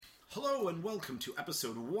Hello and welcome to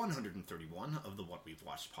episode 131 of the What We've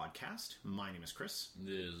Watched podcast. My name is Chris.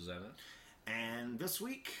 This is Evan. And this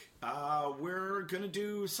week, we're going to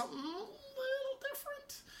do something a little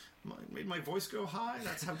different. Made my voice go high.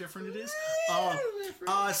 That's how different it is.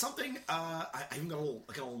 Something, I even got a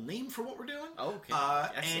little name for what we're doing. Oh, okay.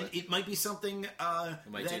 And it might be something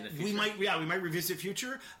we might revisit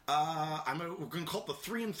future. We're going to call it the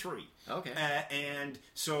 3 and 3. Okay. And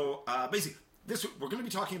so, basically, we're going to be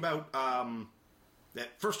talking about,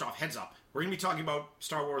 first off, heads up, we're going to be talking about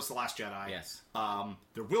Star Wars The Last Jedi. Yes.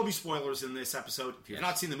 There will be spoilers in this episode. If you've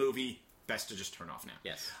not seen the movie, best to just turn off now.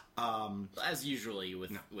 Yes. As usually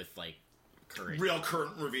with like current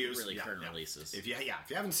reviews. Really current releases. If you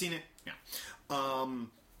haven't seen it, so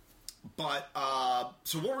what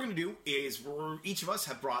we're going to do is each of us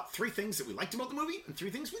have brought 3 things that we liked about the movie and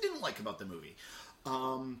 3 things we didn't like about the movie.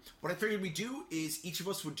 What I figured we'd do is each of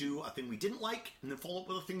us would do a thing we didn't like and then follow up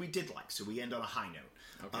with a thing we did like, so we end on a high note.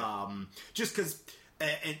 Okay. Just because,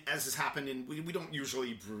 and as has happened, and we don't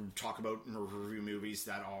usually talk about or review movies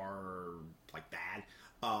that are like bad,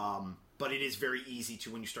 but it is very easy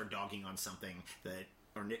to when you start dogging on something that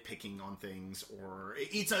or nitpicking on things, or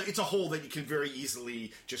it's a hole that you can very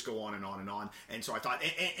easily just go on and on and on. And so I thought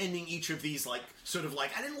ending each of these like sort of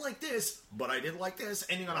like I didn't like this, but I did like this.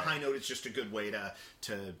 Ending on a high note is just a good way to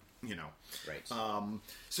Right. So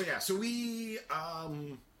we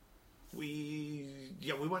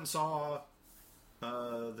went and saw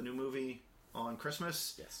the new movie on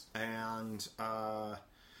Christmas. Yes. I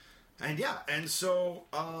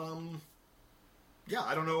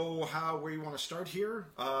don't know where you want to start here.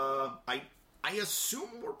 I assume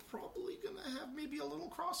we're probably going to have maybe a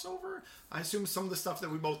little crossover. I assume some of the stuff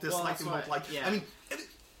that we both dislike and both like. Yeah. I mean,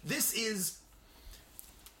 this is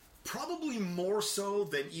probably more so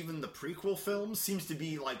than even the prequel film. Seems to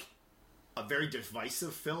be like a very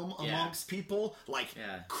divisive film amongst people. Like,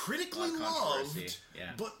 critically loved,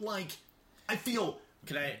 but like, I feel...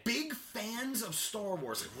 Big fans of Star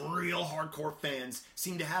Wars, like real hardcore fans,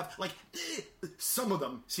 seem to have, some of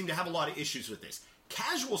them seem to have a lot of issues with this.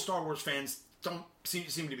 Casual Star Wars fans don't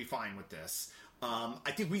seem to be fine with this.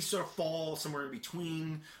 I think we sort of fall somewhere in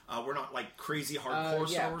between. We're not like crazy hardcore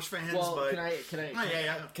Star Wars fans, but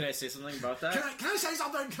can I say something about that? Can I say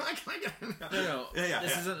something? Can I No.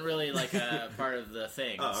 This isn't really like a part of the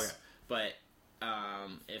thing. Oh, okay. But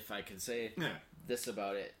if I can say this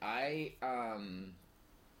about it, I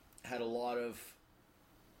had a lot of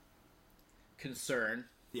concern.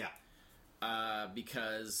 Yeah.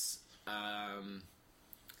 Because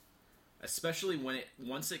especially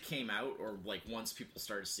once it came out, or like once people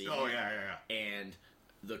started seeing it. And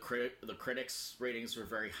the critics ratings were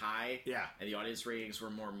very high. Yeah. And the audience ratings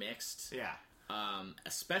were more mixed. Yeah.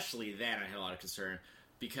 Especially then I had a lot of concern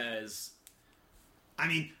because I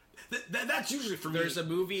mean that's usually for me. There's a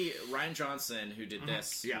movie, Rian Johnson, who did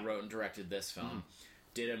this, who wrote and directed this film,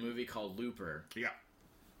 did a movie called Looper. Yeah.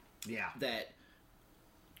 Yeah. That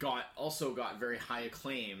got very high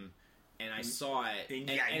acclaim, and I saw it, and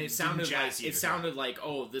it sounded like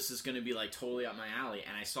oh, this is going to be like totally up my alley,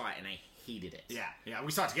 and I saw it and I hated it. Yeah. Yeah,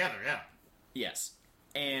 we saw it together, yeah. Yes.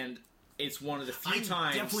 And it's one of the few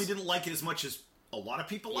times... I definitely didn't like it as much as a lot of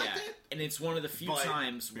people liked it. And it's one of the few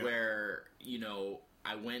times where,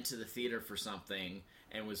 I went to the theater for something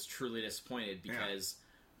and was truly disappointed because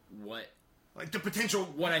like the potential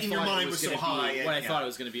what I in thought your mind was so high. What I thought it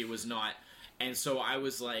was going to be was not. And so I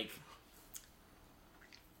was like...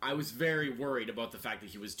 I was very worried about the fact that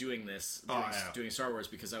he was doing this, doing Star Wars,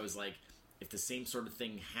 because I was like, if the same sort of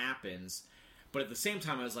thing happens... But at the same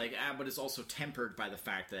time, I was like, but it's also tempered by the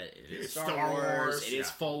fact that it is Star Wars. It is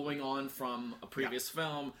following on from a previous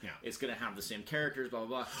film. Yeah. It's going to have the same characters, blah,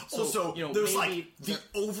 blah, blah. So, also, there's the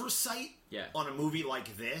oversight on a movie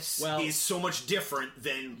like this is so much different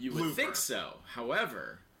than you would think so.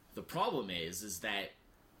 However, the problem is that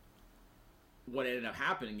what ended up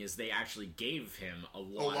happening is they actually gave him a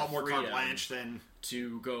lot more carte blanche than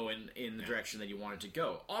to go in the direction that he wanted to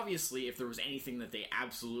go. Obviously, if there was anything that they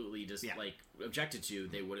absolutely just objected to,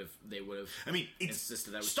 they would have. I mean, it's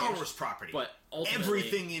insisted that was Star Wars property, but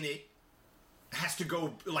everything in it has to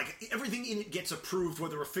go. Like everything in it gets approved,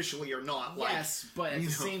 whether officially or not. Yes, but at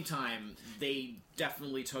the same time, they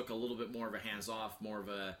definitely took a little bit more of a hands off, more of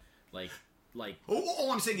a like.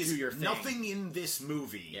 All I'm saying is nothing in this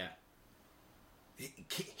movie.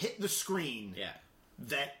 Hit the screen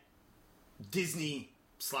that Disney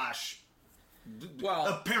 / a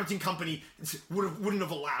parenting company wouldn't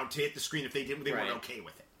have allowed to hit the screen if they weren't okay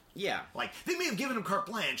with it. Yeah. Like, they may have given him carte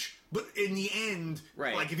blanche, but in the end,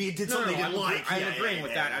 like, if he did something they didn't like... I'm agreeing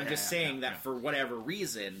with that. I'm just saying that for whatever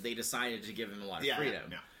reason, they decided to give him a lot of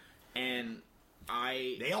freedom. And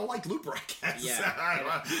they all like Looper, I guess.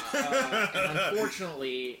 Yeah. And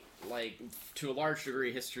unfortunately, like, to a large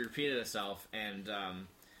degree, history repeated itself, and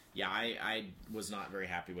I was not very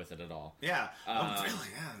happy with it at all. Yeah. Really?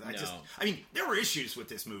 Yeah. I mean, there were issues with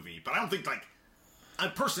this movie, but I don't think, like, I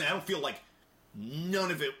don't feel like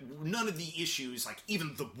none of the issues, like,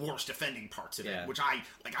 even the worst offending parts of it, which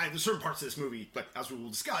there's certain parts of this movie, like, as we will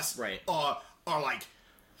discuss, right, are like,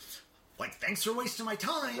 thanks for wasting my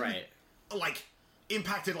time. Right. Like,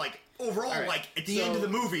 impacted, like, overall, right. Like, at the end of the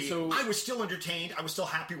movie, I was still entertained. I was still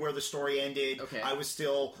happy where the story ended. Okay. I was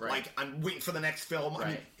still, like, I'm waiting for the next film. Right. I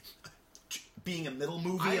mean, being a middle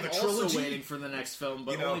movie of a trilogy. I'm also waiting for the next film,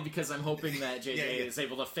 but only because I'm hoping that JJ is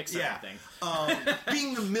able to fix everything.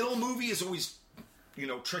 Being the middle movie is always,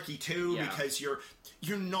 tricky, too, because you're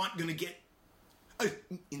not going to get...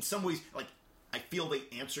 in some ways, like, I feel they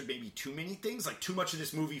answered maybe too many things. Like, too much of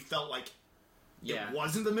this movie felt like it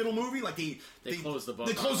wasn't the middle movie. Like, they closed the book.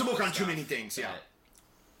 They closed the book on too many things.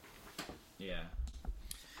 Yeah.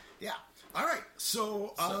 All right.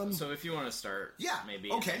 So if you want to start,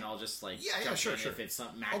 maybe. Okay. And I'll just like sure. If it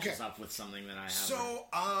matches up with something that I have. So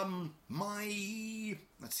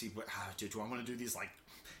let's see. Do I want to do these like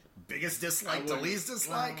biggest dislike to least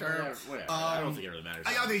dislike or whatever? I don't think it really matters.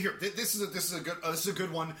 I think here this is a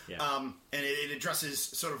good one. Yeah. And it addresses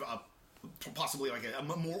sort of possibly like a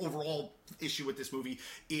more overall issue with this movie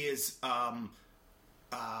is as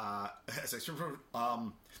I said,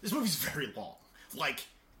 this movie's very long, like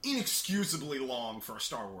inexcusably long for a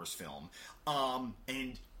Star Wars film,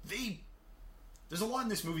 and there's a lot in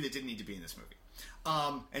this movie that didn't need to be in this movie,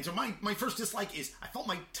 and so my first dislike is I felt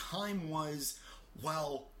my time was,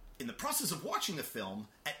 well, in the process of watching the film,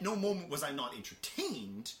 at no moment was I not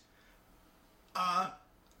entertained.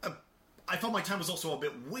 I felt my time was also a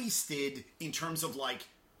bit wasted in terms of, like,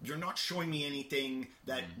 you're not showing me anything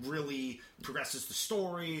that really progresses the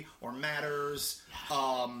story or matters.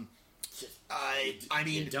 I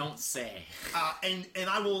mean... You don't say. And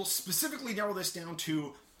I will specifically narrow this down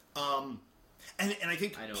to... and I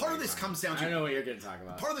think part of this comes down to... I know what you're going to talk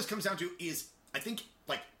about. Part of this comes down to is, I think,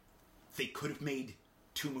 like, they could have made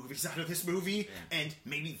 2 movies out of this movie, and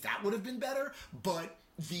maybe that would have been better, but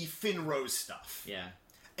the Finn Rose stuff... Yeah.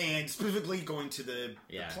 And specifically going to the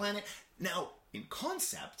planet. Now, in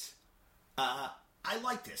concept, I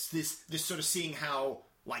like this sort of seeing how,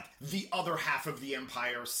 like, the other half of the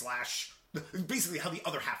Empire / basically how the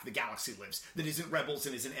other half of the galaxy lives. That isn't Rebels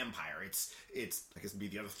and isn't Empire. It's I guess it'd be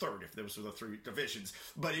the other third if there was the 3 divisions.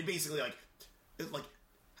 But it basically, like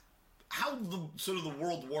how the sort of the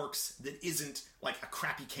world works that isn't like a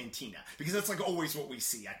crappy cantina. Because that's like always what we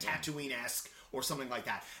see, a Tatooine-esque or something like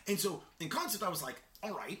that. And so, in concept, I was like,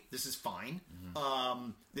 all right, this is fine.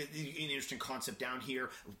 An interesting concept down here.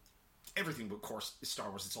 Everything, of course, is Star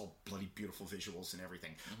Wars. It's all bloody beautiful visuals and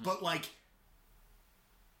everything. But, like,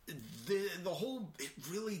 the whole, it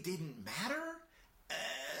really didn't matter.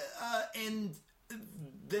 And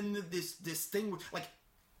then this thing with, like,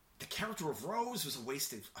 the character of Rose was a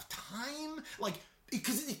waste of time. Like,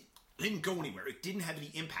 because it didn't go anywhere. It didn't have any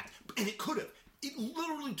impact. And it could have. It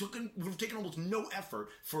literally would have taken almost no effort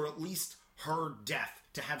for at least her death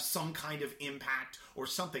to have some kind of impact or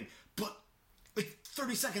something. But, like,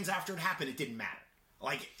 30 seconds after it happened, it didn't matter.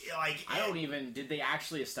 Like I don't even... Did they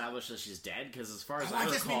actually establish that she's dead? Because as far as I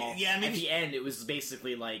recall, maybe, at the end, it was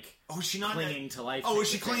basically like... Oh, is she not clinging to life? Oh, is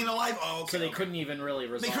she clinging to life? Oh, okay. So they couldn't even really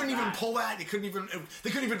resolve They couldn't even pull that. They couldn't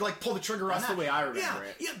even like pull the trigger on that. That's the way I remember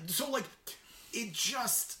it. Yeah. So like, it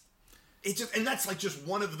just, and that's like just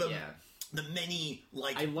one of the many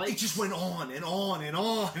like. It just went on and on and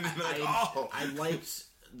on. I liked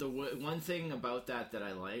the one thing about that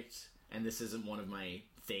I liked, and this isn't one of my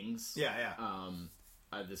things.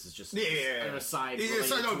 This is just an aside.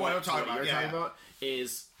 So I know what I'm talking about. Talking about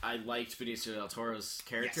is I liked Benicio del Toro's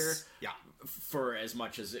character. Yes. For as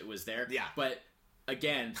much as it was there. Yeah. But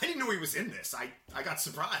again, I didn't know he was in this. I got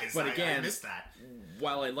surprised. But again, I missed that.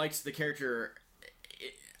 While I liked the character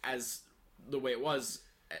as the way it was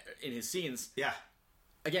in his scenes. Yeah.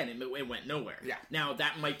 Again, it went nowhere. Yeah. Now,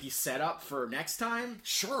 that might be set up for next time.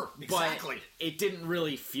 Sure, exactly. But it didn't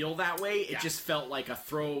really feel that way. It just felt like a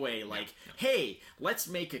throwaway, like, hey, let's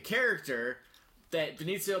make a character that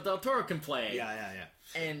Benicio del Toro can play. Yeah.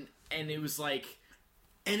 And it was like...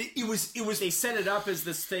 And it was... They set it up as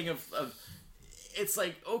this thing of it's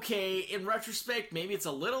like, okay, in retrospect, maybe it's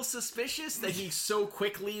a little suspicious that he so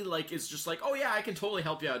quickly, like, is just like, oh yeah, I can totally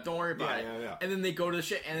help you out, don't worry about it. Yeah. And then they go to the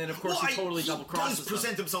shit, and then of course he totally double crosses them. He does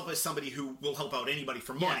present himself as somebody who will help out anybody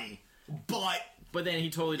for money, but then he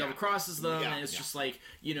totally double crosses them, and it's just like,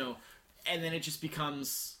 and then it just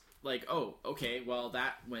becomes like, oh, okay, well,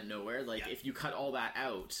 that went nowhere. Like, if you cut all that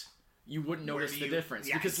out, you wouldn't notice the difference.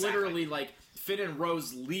 Yeah, because literally, like, Finn and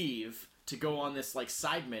Rose leave to go on this, like,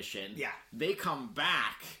 side mission. Yeah. They come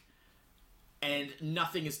back, and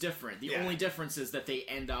nothing is different. The only difference is that they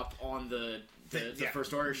end up on the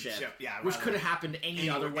First Order ship, which could have happened any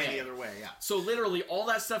other way. Any other way, yeah. So literally, all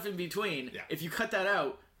that stuff in between, if you cut that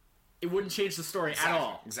out, it wouldn't change the story at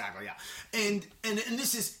all. Exactly, yeah. And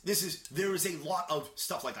this is there is a lot of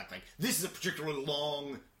stuff like that. Like, this is a particularly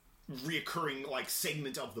long, reoccurring, like,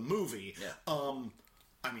 segment of the movie. Yeah.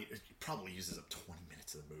 I mean, it probably uses up 20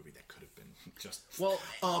 minutes of the movie. That could have been just... Well...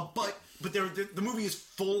 but the movie is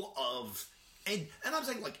full of... And I'm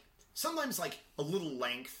saying, like, sometimes, like, a little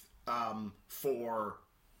length for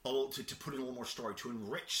to put in a little more story, to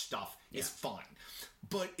enrich stuff is fine.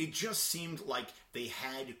 But it just seemed like they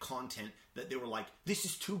had content that they were like, this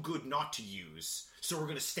is too good not to use, so we're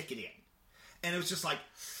going to stick it in. And it was just like,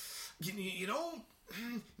 you know,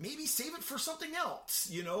 maybe save it for something else.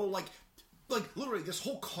 You know, like literally this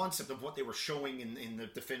whole concept of what they were showing in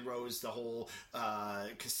the Finn Rose, the whole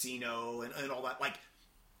casino and all that, like,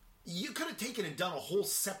 you could have taken and done a whole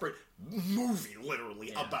separate movie,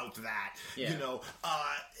 literally, about that, you know,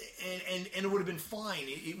 and it would have been fine.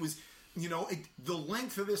 It was, you know, the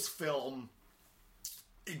length of this film,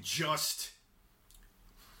 it just,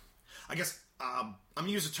 I guess, I'm gonna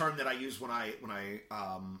use a term that I use when I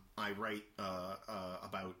write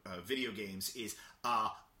about video games, is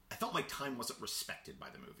I felt my time wasn't respected by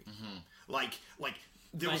the movie. Mm-hmm. Like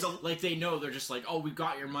there was like they know, they're just like, oh, we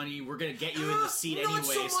got your money, we're gonna get you in the seat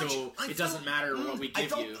anyway, so it doesn't matter what we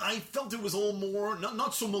give you. I felt it was a little more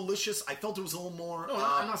not so malicious. I felt it was a little more. No,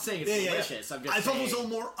 I'm not saying it's malicious. I'm just I felt it was a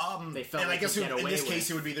little more. They felt, and like I guess in this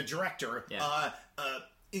case it would be the director. Yeah.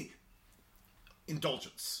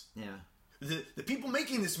 Indulgence. Yeah. The people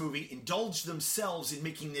making this movie indulged themselves in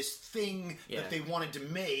making this thing that they wanted to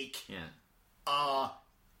make. Yeah.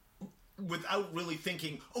 Without really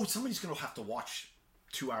thinking, oh, somebody's going to have to watch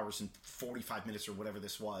 2 hours and 45 minutes or whatever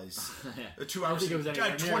this was. 2 hours, 2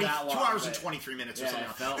 hours and 23 minutes or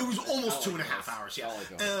something. It was almost 2.5 hours.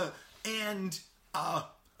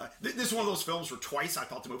 This is one of those films where twice I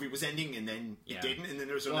thought the movie was ending and then it didn't, and then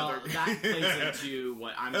there's another. That plays into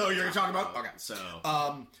what I'm. Oh, you're talking about? Okay, so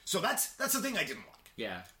that's the thing I didn't like.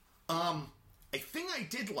 Yeah. A thing I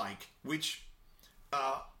did like, which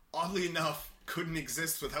oddly enough couldn't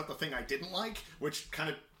exist without the thing I didn't like, which kind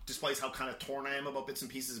of displays how kind of torn I am about bits and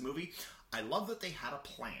pieces of the movie. I love that they had a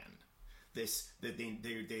plan. The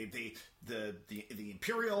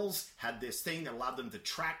Imperials had this thing that allowed them to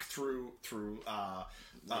track through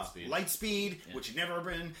light speed, which had never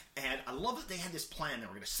been. And I love that they had this plan that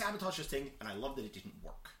we're going to sabotage this thing, and I love that it didn't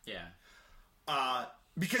work. Yeah.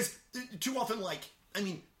 Because too often, like, I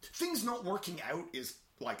mean, things not working out is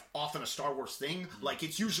like often a Star Wars thing. Like,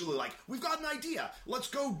 it's usually like, we've got an idea, let's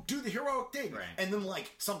go do the heroic thing, and then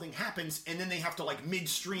like something happens, and then they have to like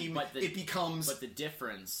midstream. It becomes. But the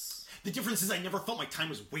difference is I never felt my time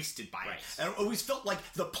was wasted by it. I always felt like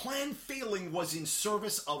the plan failing was in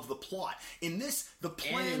service of the plot. In this, the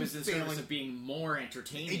plan was in service of being more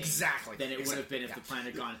entertaining, than it would have been if the plan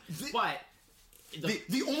had gone. But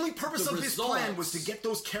the only purpose of this plan was to get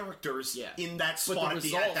those characters in that spot at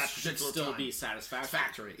that particular should still be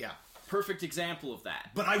satisfactory. Yeah. Perfect example of that.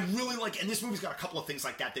 But I really like, and this movie's got a couple of things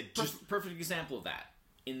like that just... Perfect example of that.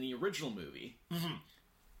 In the original movie,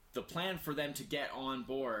 the plan for them to get on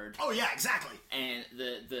board... Oh, yeah, exactly. And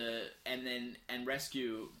and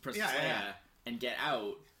rescue Princess Leia and get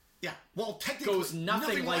out... Yeah, well, technically... Goes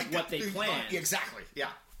nothing like what they planned. Exactly, yeah.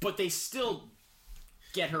 But they still...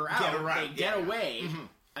 Get her out. They get away. Mm-hmm.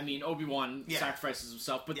 I mean, Obi-Wan sacrifices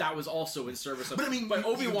himself, but that was also in service of... But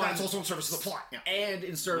Obi-Wan... That's also in service of the plot. Yeah. And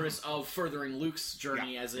in service of furthering Luke's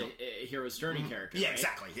journey as a hero's journey character. Yeah, right?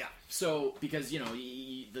 exactly, yeah. So, because, you know,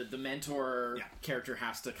 the mentor character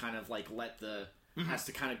has to kind of, like, has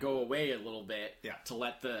to kind of go away a little bit to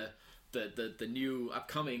let the new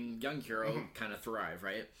upcoming young hero kind of thrive,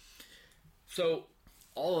 right? So,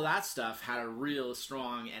 all of that stuff had a real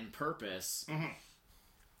strong end purpose...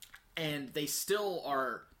 And they still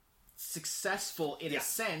are successful in a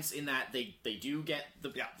sense, in that they do get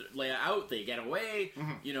the Leia out, they get away,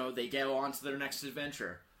 you know, they go on to their next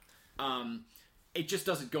adventure. it just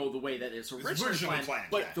doesn't go the way that it's originally planned.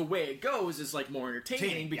 But the way it goes is like more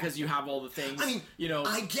entertaining because you have all the things. I mean, you know,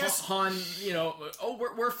 I guess Han. You know,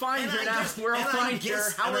 we're fine here now. We're all fine here.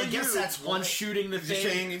 How are you? That's one shooting the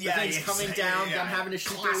thing. The thing's coming down. Them having to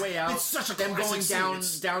shoot their way out. It's such a them going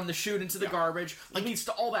down the chute into the garbage. Leads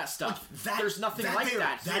to all that stuff. There's nothing like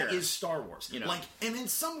that here. That is Star Wars. You know, like, and in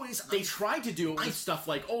some ways they tried to do it with stuff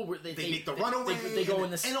like they make the runaway. They go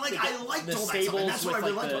in the and like I liked all that stuff. And that's what I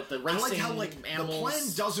really liked. I like how like the plan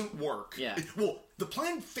doesn't work. Yeah. Well, the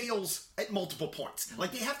plan fails at multiple points.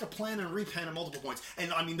 Like, they have to plan and replan at multiple points.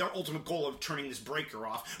 And, I mean, their ultimate goal of turning this breaker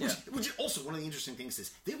off, which is also one of the interesting things is,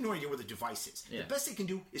 they have no idea where the device is. The best they can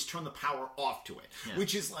do is turn the power off to it.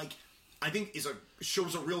 Which is, like, I think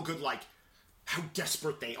shows a real good, like, how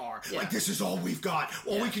desperate they are. Like, this is all we've got.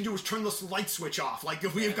 All we can do is turn this light switch off. Like,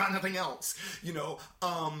 if we have got nothing else. You know?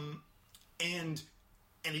 And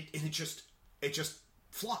it just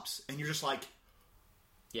flops. And you're just like...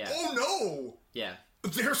 oh no! Yeah.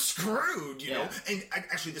 They're screwed, you know? And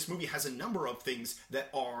actually, this movie has a number of things that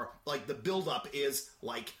are, like, the build-up is,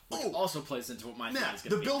 like, also plays into what my thing is going to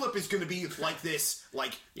be. The build-up is going to be like this,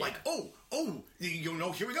 like, you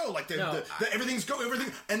know, here we go, like, everything's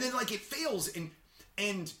everything, and then, like, it fails,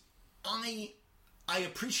 and I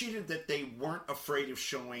appreciated that they weren't afraid of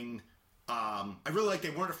showing, I really like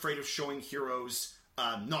they weren't afraid of showing heroes...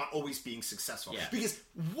 not always being successful. Because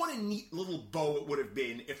what a neat little bow it would have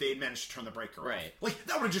been if they had managed to turn the breaker off. Like,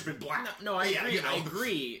 that would have just been black. No, I agree. You know? I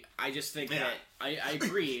agree. I just think that... I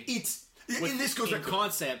agree. And this goes back to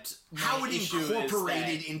concept. How it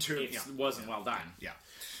incorporated into... It wasn't well done.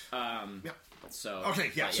 So... Okay,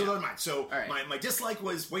 so never mind. So, my dislike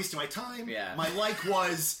was wasting my time. My like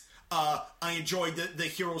was... I enjoyed that the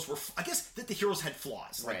heroes were... I guess that the heroes had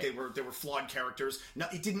flaws. Like, they were flawed characters.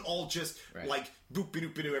 It didn't all just, like,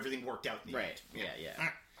 boop-ba-doop-ba-doo, everything worked out in the end.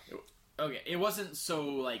 Okay, it wasn't so,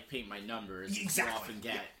 like, paint my numbers you often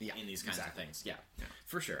get in these kinds of things.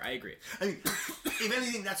 For sure, I agree. I mean, if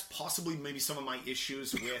anything, that's possibly maybe some of my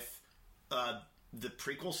issues with the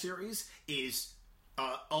prequel series is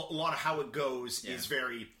a lot of how it goes is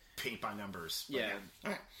very... paint by numbers. All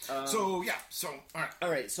right.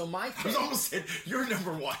 All right. So my thing... I was almost said, you're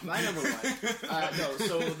number one. My number one. No,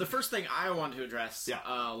 so the first thing I want to address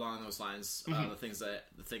along those lines, the thing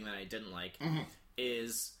that I didn't like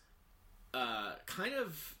is kind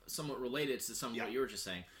of somewhat related to some of what you were just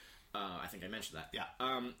saying. I think I mentioned that.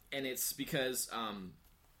 And it's because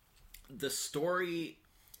the story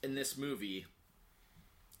in this movie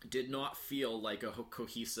did not feel like a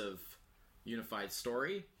cohesive, unified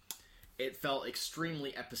story. It felt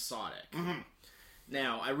extremely episodic.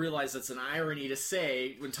 Now, I realize that's an irony to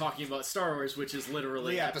say when talking about Star Wars, which is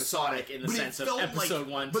literally episodic in the sense of episode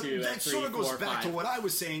 1, 2, and 3, 4, 5. But that sort of goes back to what I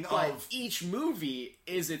was saying of... each movie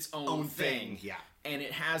is its own thing. And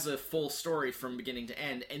it has a full story from beginning to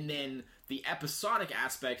end. And then the episodic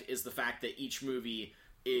aspect is the fact that each movie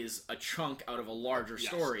is a chunk out of a larger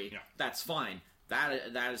story. That's fine.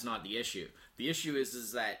 That is not the issue. The issue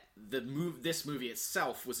is that this movie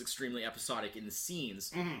itself was extremely episodic in the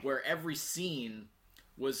scenes, where every scene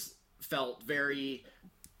felt very...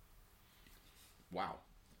 Wow.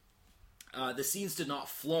 The scenes did not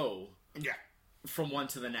flow from one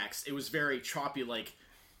to the next. It was very choppy, like,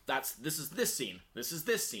 this is this scene, this is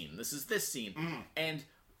this scene, this is this scene. And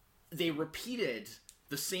they repeated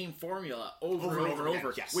the same formula over and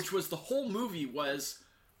over, which was the whole movie was,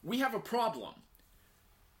 we have a problem.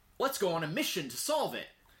 Let's go on a mission to solve it.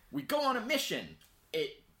 We go on a mission.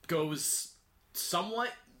 It goes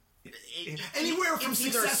somewhat... Anywhere from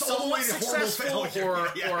success all the way to horrible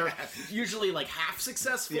failure. Or usually like half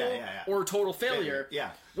successful or total failure.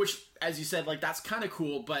 Which, as you said, like that's kind of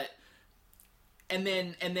cool, but... And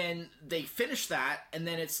then they finish that, and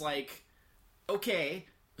then it's like, okay,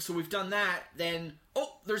 so we've done that, then...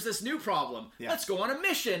 Oh, there's this new problem. Let's go on a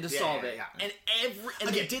mission to solve it. And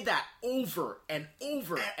they did that over and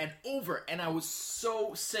over and over, and I was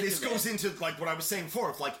so sick of it. This goes into, like, what I was saying before,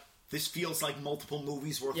 of, like, this feels like multiple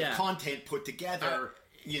movies worth of content put together,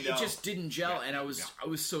 you know. It just didn't gel, and I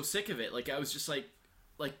was so sick of it. Like, I was just like,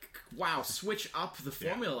 wow, switch up the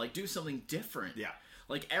formula. Like, do something different.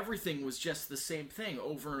 Like, everything was just the same thing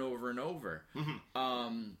over and over and over.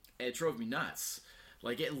 It drove me nuts.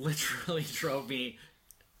 Like, it literally drove me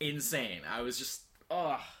insane. I was just,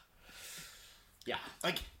 Like,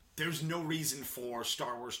 there's no reason for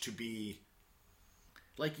Star Wars to be...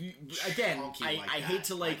 Like again, I hate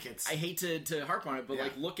to I hate to harp on it, but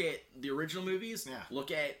like look at the original movies. Yeah.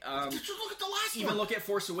 Look at just look at the last one. Even look at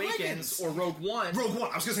Force Awakens or Rogue One. Rogue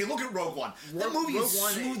One. I was gonna say look at Rogue One. That movie is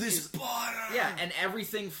smooth as butter. Yeah, and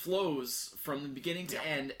everything flows from the beginning to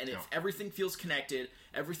end, and everything feels connected.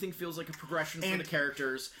 Everything feels like a progression for the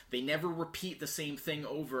characters. They never repeat the same thing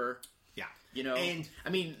over. Yeah. You know, and I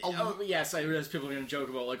mean, yes, I realize people are going to joke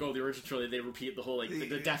about like, oh, the original trilogy, they repeat the whole like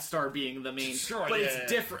the Death Star being the main, but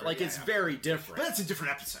it's different. Like it's very different. But that's in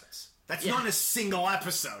different episodes. That's not a single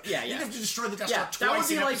episode. Yeah, you have to destroy the Death Star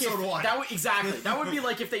twice in episode one. Exactly. That would be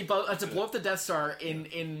like if they had to blow up the Death Star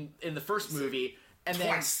in the first movie. And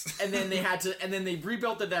then they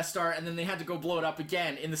rebuilt the Death Star, and then they had to go blow it up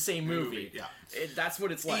again in the same movie. Yeah, that's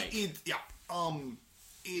what it's like. It's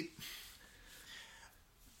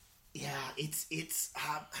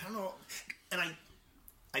I don't know, and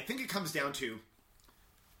I think it comes down to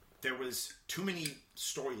there was too many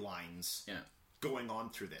storylines going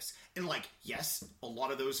on through this, and like yes, a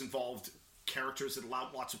lot of those involved characters that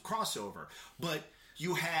allowed lots of crossover, but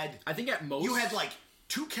you had I think at most you had like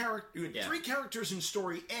three characters in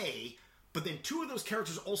story A, but then two of those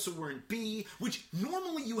characters also were in B, which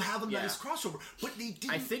normally you have a nice crossover, but they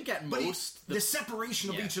didn't. I think at most the separation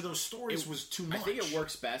of each of those stories was too much. I think it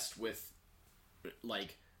works best with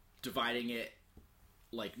like dividing it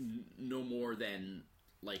like no more than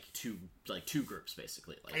like two groups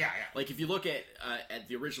basically. Like, like if you look at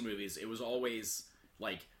the original movies, it was always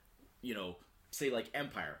like, you know, say like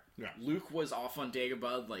Empire. Yeah. Luke was off on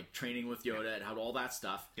Dagobah, like training with Yoda and had all that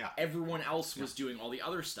stuff. Yeah. Everyone else was doing all the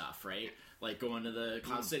other stuff, right? Like going to the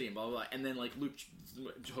Cloud City and blah blah blah. And then like Luke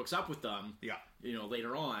hooks up with them. Yeah. You know,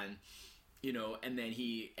 later on, you know, and then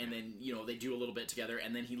you know they do a little bit together,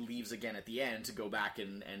 and then he leaves again at the end to go back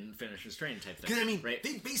and finish his training type thing. Because I mean, right?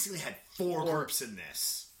 They basically had four groups in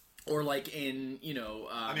this. Or like in, you know...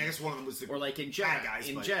 I mean, I guess one of them was the or like in Jedi, guys,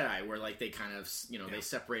 Jedi, where like they kind of, you know, they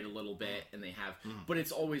separate a little bit and they have... But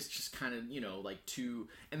it's always just kind of, you know, like two...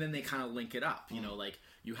 And then they kind of link it up, you know, like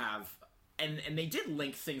you have... And they did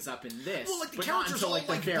link things up in this, well, like the but characters not until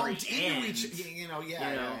like the very end. You know,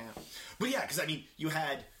 But yeah, because I mean, you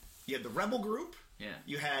had the Rebel group,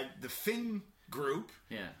 you had the Finn group,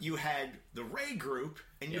 you had the Rey group,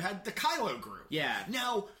 and you had the Kylo group. Yeah.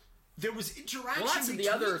 Now... There was interaction. Well, that's the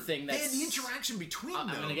other thing. They had the interaction between them.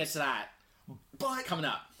 I'm going to get to that, but coming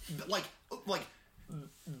up.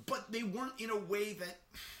 But they weren't in a way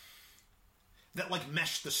that like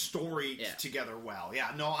meshed the story together well.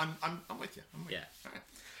 Yeah, no, I'm with you. I'm with you. All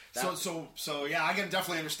right. So yeah, I can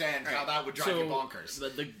definitely understand how that would drive you bonkers.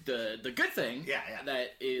 The good thing,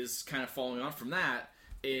 that is kind of following on from that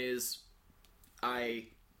is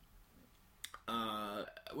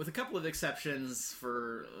with a couple of exceptions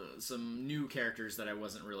for some new characters that I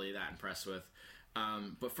wasn't really that impressed with.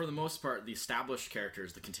 But for the most part, the established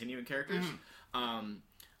characters, the continuing characters, I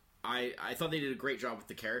thought they did a great job with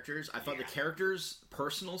the characters. I thought the characters'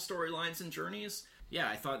 personal storylines and journeys,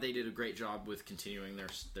 I thought they did a great job with continuing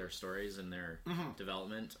their stories and their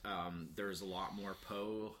development. There was a lot more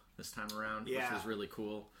Poe this time around, which was really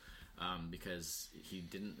cool, because he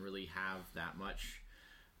didn't really have that much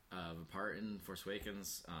of a part in Force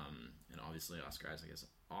Awakens, and obviously Oscar Isaac is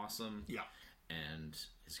awesome. Yeah, and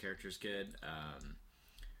his character's good.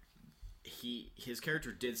 His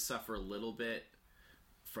character did suffer a little bit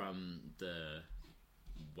from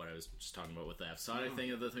what I was just talking about with the episodic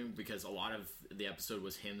thing of the thing, because a lot of the episode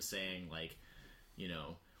was him saying like, you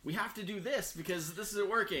know, we have to do this because this isn't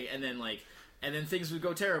working, and then things would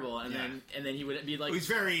go terrible, and then he would be like, he's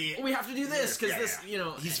very, we have to do this because this, you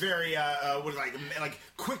know, he's very like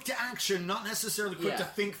quick to action, not necessarily quick to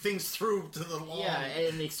think things through to the long. Yeah,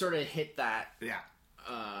 and they sort of hit that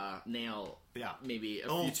nail maybe a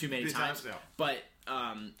few too many times. But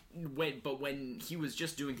when he was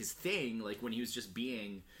just doing his thing, like when he was just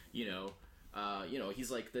being, you know,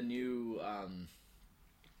 he's like the new.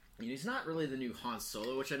 He's not really the new Han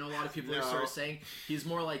Solo, which I know a lot of people are sort of saying. He's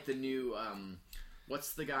more like the new,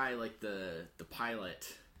 what's the guy, like the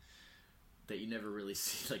pilot that you never really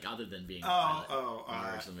see, like other than being a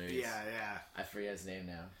pilot in movies. Yeah. I forget his name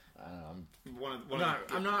now. I don't know.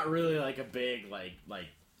 I'm not really like a big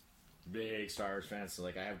big Star Wars fan, so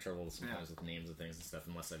like I have trouble sometimes with names of things and stuff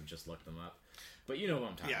unless I've just looked them up. But you know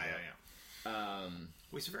what I'm talking about.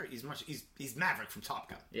 Well, he's Maverick from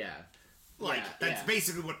Top Gun. Yeah. That's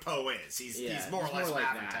basically what Poe is. He's more or less like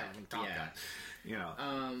Maverick from Top Gun. You know.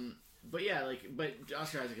 But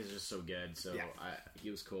Oscar Isaac is just so good, so he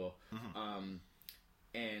was cool.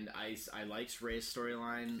 and I liked Rey's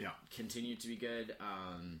storyline. Yeah, continued to be good.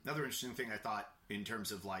 Another interesting thing I thought in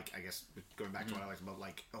terms of like, I guess going back to what I liked about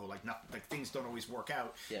like, like things don't always work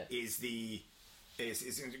out. Yeah. is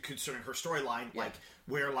concerning her storyline, like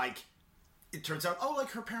where like it turns out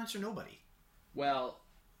like her parents are nobody. Well.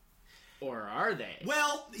 Or are they?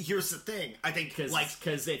 Well, here's the thing. I think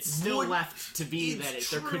because it's still left to be that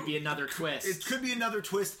there could be another twist. It could be another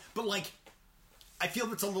twist, but like, I feel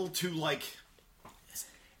that's a little too like,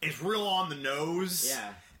 it's real on the nose.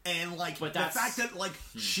 Yeah. And like the fact that like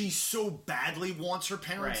she so badly wants her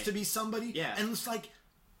parents to be somebody. Yeah. And it's like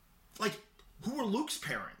who are Luke's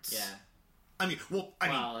parents? Yeah. I mean,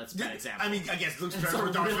 that's a bad example. I mean, I guess Luke's parents were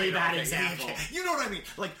a really bad example. You know what I mean?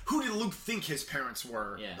 Like, who did Luke think his parents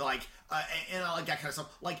were? Yeah. Like, and I like that kind of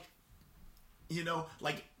stuff. Like, you know,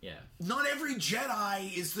 like, not every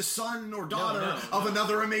Jedi is the son or daughter of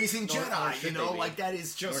another amazing Jedi. You know, like that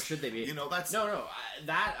is just. Or should they be? You know, that's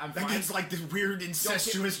that I'm fine. That's like this weird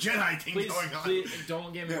incestuous Jedi thing going on. Please,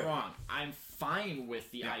 don't get me wrong. I'm fine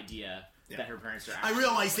with the idea. That her parents are. I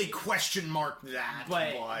realize they question marked that,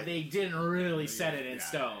 but they didn't really set it in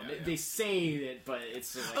stone. They say it, but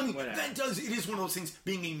it's like, I mean, whatever. It is one of those things.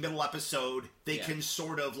 Being a middle episode, they can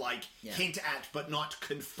sort of like hint at, but not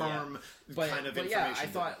confirm kind of information. Yeah, I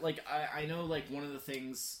thought like I know like one of the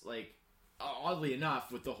things like oddly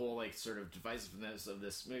enough with the whole like sort of divisiveness of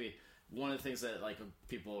this movie. One of the things that like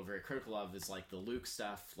people are very critical of is like the Luke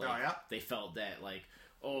stuff. Like, they felt that like.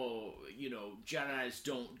 You know, Jedi's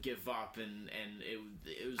don't give up, and it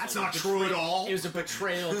was. That's like not true at all. It was a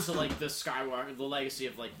betrayal to like the Skywalker, the legacy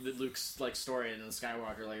of like Luke's like story and the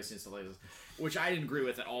Skywalker legacy and stuff like this, which I didn't agree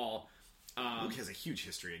with at all. Luke has a huge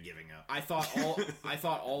history of giving up. I thought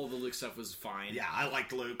all of the Luke stuff was fine. Yeah, I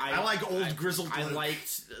liked Luke. I like old grizzled Luke. I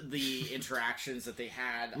liked the interactions that they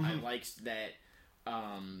had. I liked that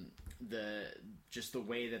the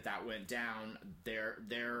way that went down. Their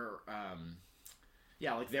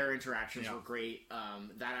interactions were great.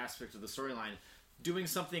 That aspect of the storyline, doing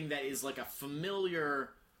something that is like a familiar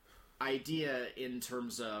idea in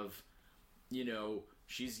terms of, you know,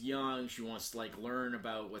 she's young, she wants to like learn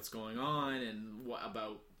about what's going on and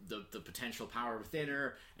about the potential power within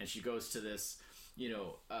her, and she goes to this, you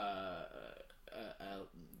know,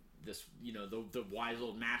 this, you know, the wise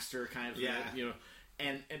old master kind of, you know.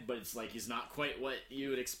 But it's like he's not quite what you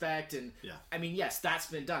would expect, and I mean, yes, that's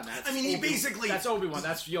been done. That's that's Obi-Wan,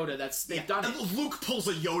 that's Yoda, they've done it. Luke pulls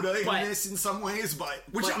a Yoda in this in some ways,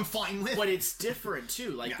 which I'm fine with. But it's different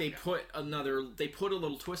too. Like they put a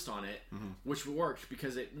little twist on it, which worked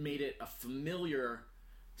because it made it a familiar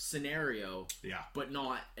scenario, but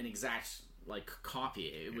not an exact like copy.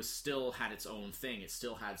 It was still had its own thing. It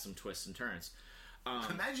still had some twists and turns.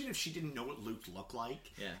 Imagine if she didn't know what Luke looked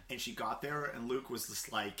like, and she got there, and Luke was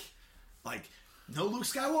just like, no Luke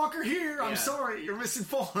Skywalker here. I'm sorry, you're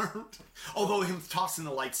misinformed. Although him tossing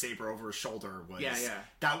the lightsaber over his shoulder was,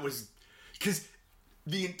 that was because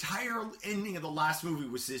the entire ending of the last movie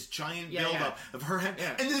was this giant buildup of her head,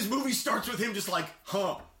 and this movie starts with him just like,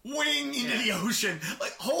 wing into the ocean,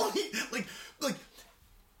 like holy, like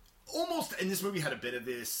almost. And this movie had a bit of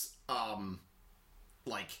this,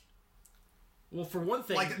 Well, for one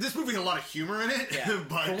thing, like this movie had a lot of humor in it. Yeah.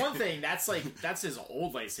 But for one thing, that's his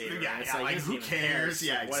old lightsaber. Like who cares?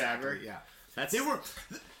 Yeah, whatever. Exactly. Yeah,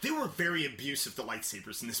 they were very abusive, the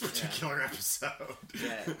lightsabers in this particular episode.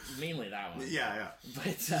 Yeah, mainly that one. Yeah.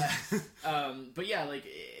 But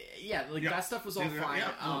that stuff was all fine.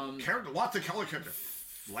 Lots of color character.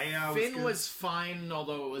 Finn was fine,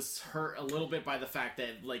 although it was hurt a little bit by the fact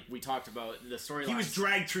that, like we talked about, the storyline. He was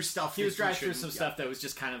dragged through stuff. He was dragged through some stuff that was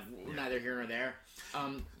just kind of neither here nor there.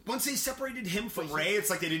 Once they separated him from Rey, it's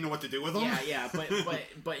like they didn't know what to do with him. Yeah.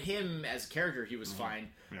 But him as a character, he was fine.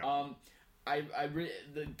 Yeah.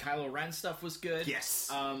 The Kylo Ren stuff was good. Yes.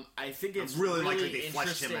 I think it's really likely they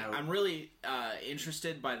fleshed him out. I'm really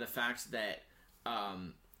interested by the fact that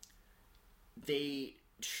they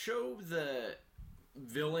show the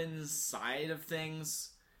villain's side of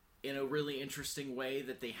things in a really interesting way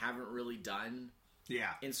that they haven't really done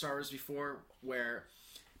in Star Wars before, where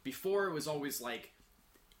before it was always like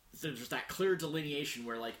there's that clear delineation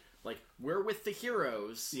where like we're with the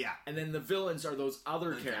heroes, and then the villains are those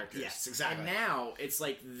other characters. Yes, exactly. And now it's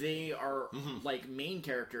like they are like main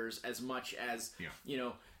characters as much as you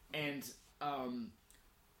know, and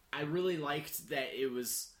I really liked that it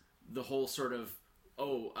was the whole sort of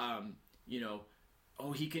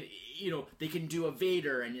he can, they can do a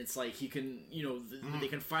Vader, and it's like he can, they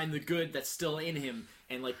can find the good that's still in him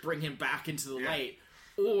and like bring him back into the light,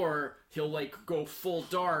 or he'll like go full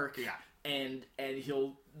dark and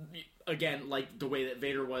he'll again, like the way that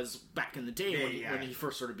Vader was back in the day when he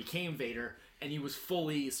first sort of became Vader, and he was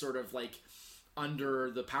fully sort of like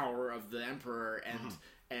under the power of the Emperor,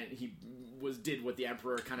 and he did what the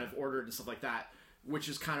Emperor kind of ordered and stuff like that, which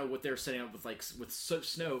is kind of what they're setting up with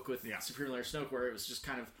Snoke, with Supreme Leader Snoke, where it was just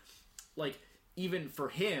kind of like, even for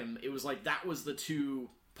him, it was like that was the two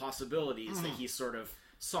possibilities that he sort of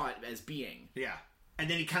saw it as being. Yeah. And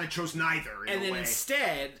then he kind of chose neither, and then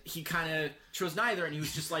instead, he kind of chose neither, and he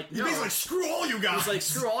was just like, no. He's like, screw all you guys! He's like,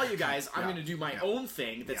 screw all you guys, I'm going to do my own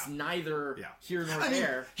thing that's neither here nor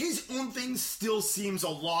there. His own thing still seems a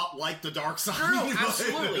lot like the dark side. No,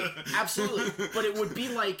 absolutely. Absolutely. But it would be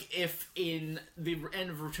like if in the end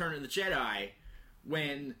of Return of the Jedi,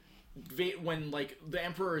 when like, the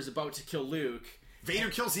Emperor is about to kill Luke... Vader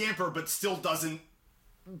kills the Emperor, but still doesn't...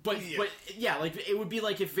 But like it would be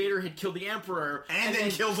like if Vader had killed the Emperor and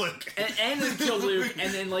then killed Luke, and then killed Luke,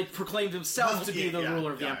 and then like proclaimed himself to be the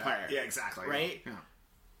ruler of the Empire. Yeah, exactly. Right.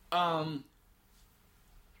 Yeah.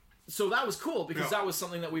 So that was cool because that was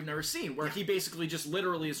something that we've never seen, where he basically just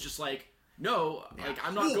literally is just like, no, like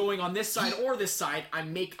I'm not going on this side or this side.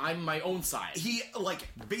 I'm my own side. He like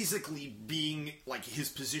basically being like his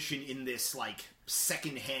position in this like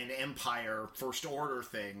secondhand Empire First Order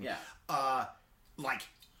thing. Yeah. Like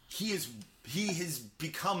he has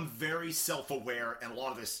become very self-aware, and a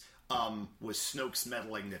lot of this was Snoke's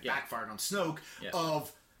meddling that backfired on Snoke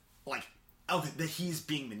of that he's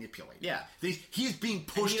being manipulated. Yeah, he is being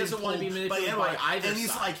pushed. And he doesn't want to be manipulated by either and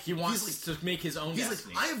he's side. Like he wants to make his own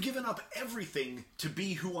destiny. Like, I have given up everything to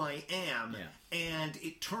be who I am, and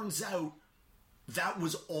it turns out that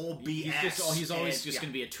was all BS. He's always just going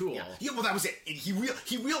to be a tool. Yeah, well, that was it. And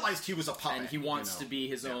he realized he was a puppet. And he wants to be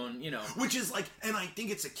his own, Which is like, and I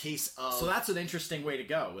think it's a case of... So that's an interesting way to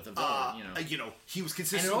go with a villain, he was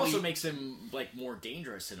consistently... And it also makes him, like, more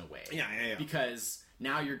dangerous in a way. Yeah. Because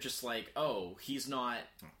now you're just like, oh, he's not...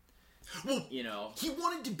 Well, he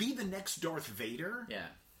wanted to be the next Darth Vader. Yeah.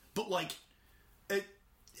 But, like...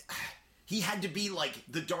 he had to be like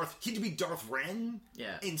he had to be Darth Ren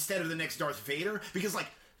instead of the next Darth Vader, because like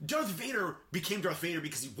Darth Vader became Darth Vader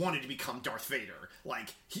because he wanted to become Darth Vader.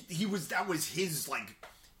 Like he had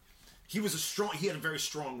a very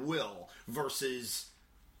strong will, versus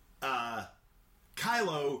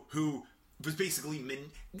Kylo, who was basically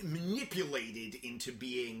manipulated into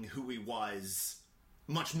being who he was,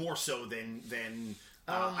 much more so than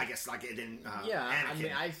I guess like in Anakin. I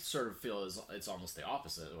mean, I sort of feel it's almost the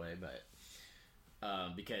opposite way, but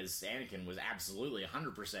because Anakin was absolutely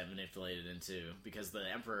 100% manipulated into, because the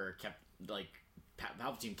Emperor kept like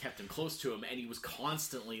Palpatine kept him close to him, and he was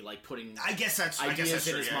constantly like putting ideas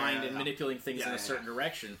in his mind and manipulating things in a certain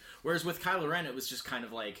direction. Whereas with Kylo Ren, it was just kind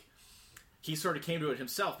of like he sort of came to it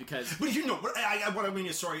himself, because. But what I mean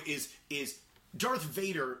is Darth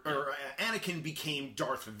Vader or Anakin became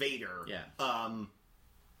Darth Vader. Yeah.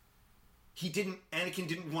 Anakin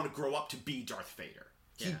didn't want to grow up to be Darth Vader.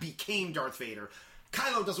 He became Darth Vader.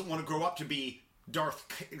 Kylo doesn't want to grow up to be Darth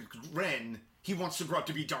Ren. He wants to grow up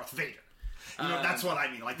to be Darth Vader. That's what I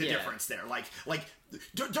mean. Like the difference there. Like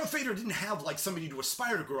Darth Vader didn't have like somebody to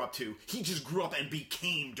aspire to grow up to. He just grew up and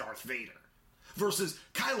became Darth Vader. Versus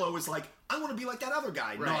Kylo is like, I want to be like that other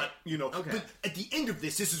guy. Right. Not, Okay. But at the end of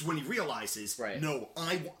this is when he realizes, no,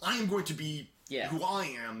 I am going to be who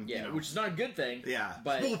I am. Yeah, which is not a good thing. Yeah.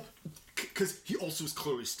 But... Well, because he also is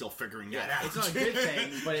clearly still figuring that out. It's not a good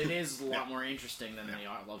thing, but it is a lot more interesting than the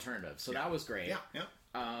alternative. So that was great. Yeah.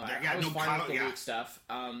 I was fine with the Luke stuff.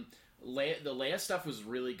 The Leia stuff was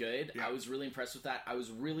really good. I was really impressed with that. I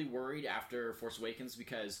was really worried after Force Awakens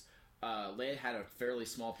because Leia had a fairly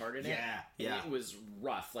small part in it. Yeah. And it was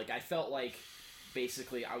rough. Like, I felt like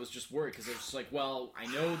basically I was just worried because it was just like, well, I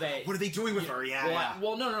know that... What are they doing with her?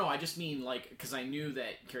 No. I just mean, like, because I knew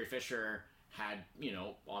that Carrie Fisher had,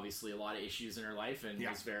 obviously a lot of issues in her life and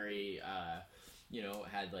was very,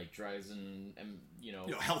 had, like, drugs and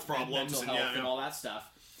health problems mental health and all that stuff.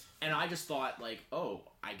 And I just thought, like, oh,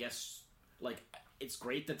 I guess, like, it's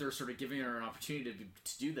great that they're sort of giving her an opportunity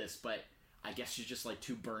to do this, but I guess she's just, like,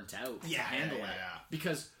 too burnt out to handle it.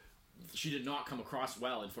 Because she did not come across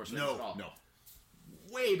well in Force Awakens at all. No.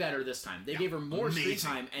 Way better this time. They gave her more screen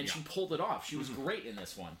time, and she pulled it off. She was great in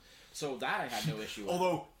this one. So that I had no issue with.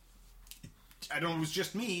 Although, I don't know, it was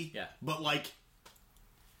just me, but, like,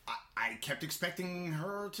 I kept expecting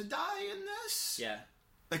her to die in this. Yeah.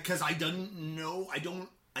 Because I didn't know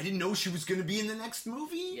she was going to be in the next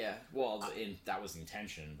movie. Yeah, well, that was the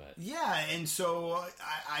intention, but... Yeah, and so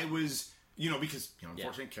I was... because,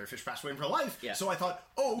 unfortunately, Carrie Fisher passed away in real life. Yeah. So I thought,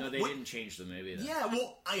 No, they didn't change the movie, though. Yeah,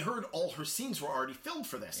 well, I heard all her scenes were already filmed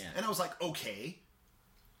for this. Yeah. And I was like, okay.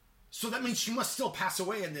 So that means she must still pass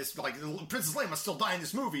away in this, like, Princess Leia must still die in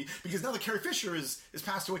this movie, because now that Carrie Fisher is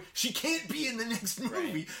passed away, she can't be in the next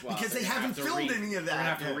movie, because they haven't filmed any of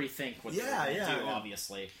that. They're going to have to rethink what they're going to do,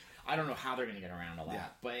 obviously. I don't know how they're going to get around all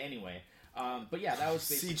that. But anyway, that was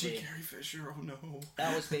basically... CG Carrie Fisher, oh no.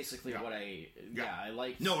 That was basically what I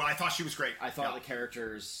liked. No, I thought she was great. I thought the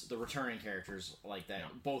characters, the returning characters like that,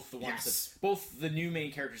 both the ones both the new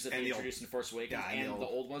main characters that they introduced in Force Awakens and the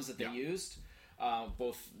old ones that they used...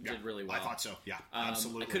 both did really well. I thought so. Yeah,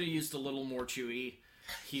 absolutely. I could have used a little more Chewie.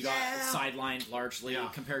 He got sidelined largely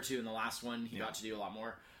compared to in the last one. He got to do a lot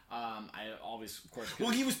more. I always, of course. Well,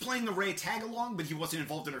 he was playing the Rey tag along, but he wasn't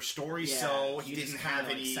involved in her story, so he didn't have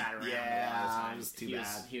any. Sat around a lot of times. It was too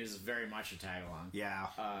bad. He was very much a tag along. Yeah.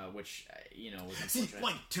 Which was unfortunate. See,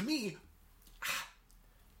 like to me,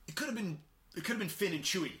 it could have been Finn and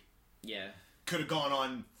Chewie. Yeah. Could have gone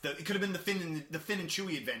on. It could have been the Finn and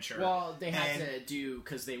Chewie adventure. Well, they had to do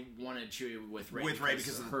because they wanted Chewie with Rey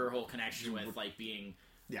because of her whole connection with like being,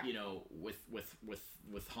 with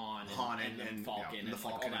Han and Falcon and the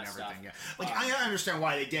Falcon and everything. Yeah. Like I understand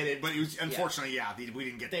why they did it, but it was unfortunately, we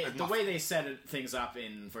didn't get the way they set things up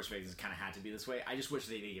in Force Awakens kind of had to be this way. I just wish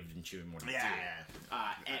they did give Chewie more.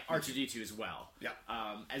 And R2-D2 as well. Yeah.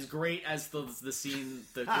 As great as the scene,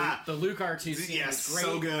 the Luke R2 scene was great,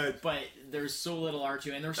 so good, but there's so little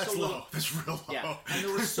R2, and there's so little. That's real low. Yeah, and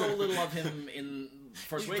there was so little of him in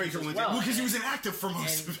Force Awakens as well. Because he was inactive for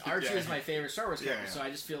most of it. R2 is my favorite Star Wars character, so I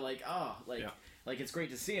just feel like, like it's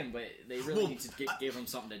great to see him, but they really need to give him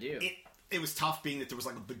something to do. It was tough being that there was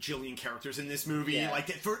like a bajillion characters in this movie. Yeah. Like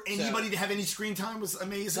for anybody to have any screen time was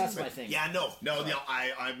amazing. That's my thing. Yeah,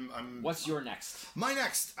 I'm. What's your next? My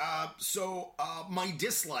next. My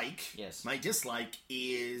dislike. Yes. My dislike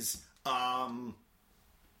is. I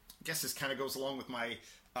guess this kind of goes along with my.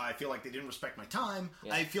 I feel like they didn't respect my time.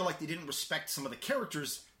 Yeah. I feel like they didn't respect some of the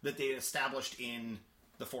characters that they had established in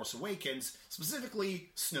The Force Awakens,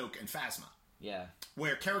 specifically Snoke and Phasma. Yeah. They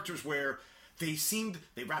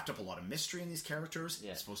wrapped up a lot of mystery in these characters.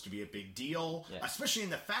 Yeah. It's supposed to be a big deal. Yeah. Especially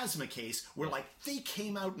in the Phasma case, where they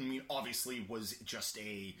came out and obviously was just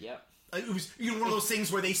a... Yep. It was one of those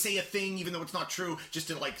things where they say a thing even though it's not true, just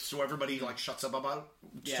to so everybody shuts up about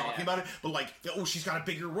talking about it. But she's got a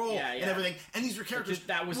bigger role and everything. And these were characters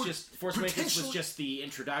that was just Force Awakens was just the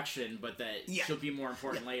introduction, but that she'll be more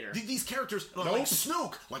important later. These characters like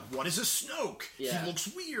Snoke. Like, what is a Snoke? Yeah. He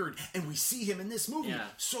looks weird, and we see him in this movie. Yeah.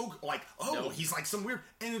 So he's like some weird,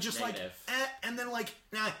 and it's just negative. And then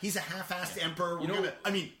he's a half-assed emperor.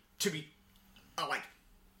 To be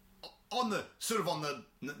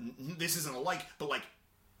this isn't a but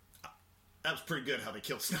that was pretty good how they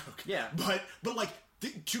killed Snoke. Yeah. But the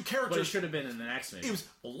two characters. But it should have been in the next movie. It was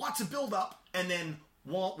lots of build up and then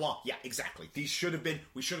yeah, exactly. We should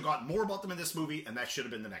have gotten more about them in this movie, and that should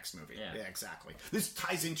have been the next movie. Yeah, exactly. This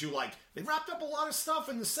ties into they wrapped up a lot of stuff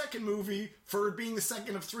in the second movie for it being the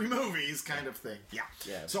second of 3 movies, kind of thing. Yeah.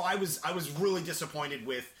 So I was really disappointed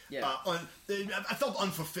with. Yeah. I felt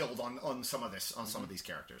unfulfilled on some of this, on some of these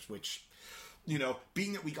characters, which.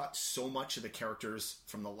 Being that we got so much of the characters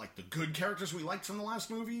from the good characters we liked from the last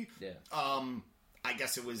movie. Yeah. I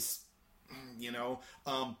guess it was,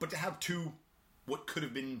 but to have 2. What could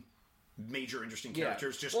have been major interesting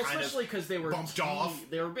characters just kind of especially because they were bumped off.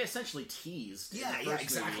 They were essentially teased. Yeah,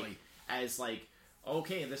 exactly. As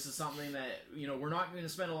okay, this is something that we're not going to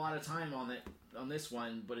spend a lot of time on this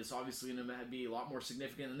one, but it's obviously going to be a lot more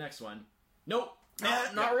significant in the next one. Nope,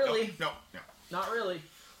 not really. No, not really.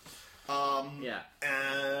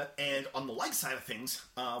 And on the light side of things,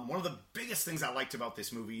 one of the biggest things I liked about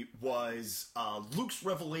this movie was Luke's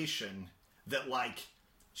revelation that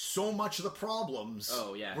so much of the problems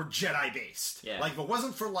were Jedi based. Yeah. If it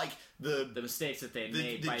wasn't for the mistakes that they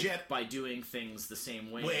made by doing things the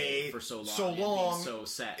same way for so long, and being so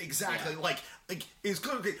set. Exactly. Yeah. It's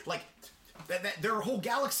clearly that their whole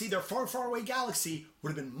galaxy, their far, far away galaxy,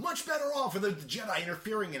 would have been much better off with the Jedi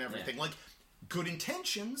interfering and everything. Yeah. Good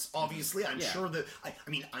intentions, obviously. I'm sure that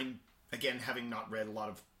I'm again having not read a lot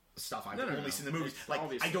of stuff. I've only seen the movies.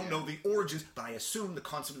 I don't know the origins, but I assume the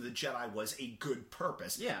concept of the Jedi was a good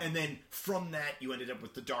purpose. Yeah. And then from that, you ended up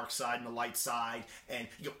with the dark side and the light side. And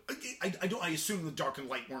I assume the dark and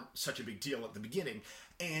light weren't such a big deal at the beginning.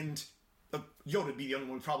 And Yoda would be the only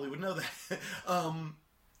one who probably would know that.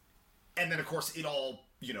 And then of course it all,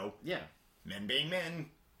 men being men.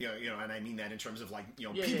 And I mean that in terms of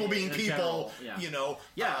people being people. General,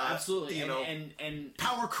 absolutely. And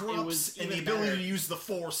power corrupts, and the ability to use the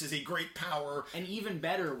Force is a great power. And even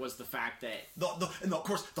better was the fact that and of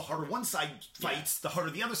course the harder one side fights, the harder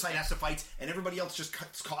the other side has to fight, and everybody else just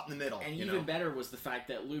gets caught in the middle. And even better was the fact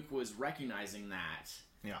that Luke was recognizing that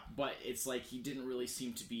Yeah. But it's like he didn't really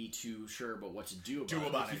seem to be too sure about what to do about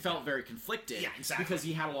it. Like, he felt very conflicted. Yeah, exactly. Because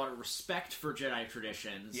he had a lot of respect for Jedi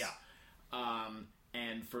traditions. Yeah.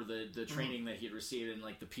 And for the training that he had received and,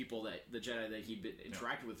 like, the people the Jedi that he'd been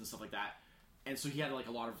interacted with and stuff like that. And so he had, like,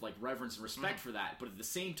 a lot of, like, reverence and respect for that. But at the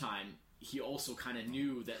same time, he also kind of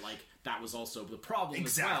knew that, like, that was also the problem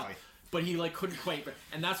as well. But he, like, couldn't quite...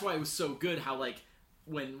 And that's why it was so good how, like,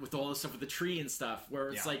 with all this stuff with the tree and stuff,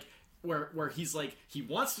 where it's, like... Where he's like, he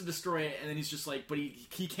wants to destroy it, and then he's just like, but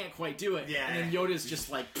he can't quite do it. Yeah. And then Yoda's just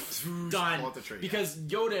like, done. Because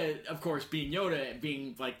Yoda, of course, being Yoda, and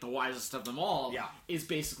being like the wisest of them all, is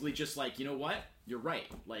basically just like, you know what? You're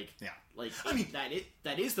right. Like, like, I mean,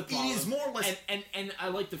 that is the problem. It is more or less... And I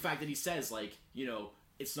like the fact that he says, like, you know,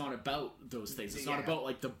 it's not about those things. It's not about,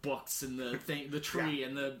 like, the books and the thing, the tree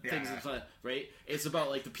and the things, right? It's about,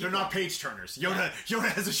 like, the people. They're not page turners. Yoda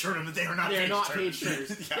has assured them that they are not page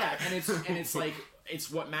turners. And it's like,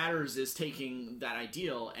 it's what matters is taking that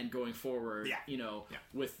ideal and going forward, you know,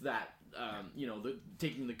 with that, you know,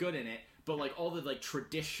 taking the good in it. But, like, all the, like,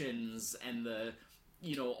 traditions and the...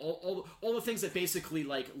 You know, all the things that basically,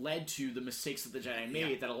 like, led to the mistakes that the Jedi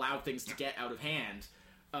made that allowed things to get out of hand,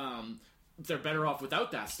 they're better off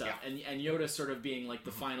without that stuff. And Yoda sort of being, like,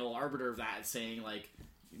 the final arbiter of that, saying, like,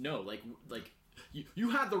 no, like you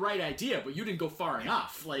had the right idea, but you didn't go far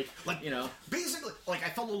enough. Like, you know. Basically, like, I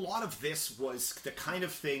felt a lot of this was the kind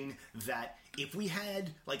of thing that if we had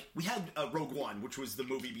Rogue One, which was the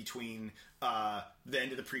movie between the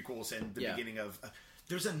end of the prequels and the beginning of...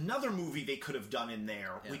 there's another movie they could have done in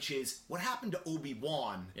there, which is what happened to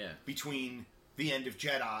Obi-Wan between the end of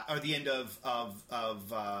Jedi, or the end of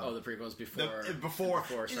the prequels before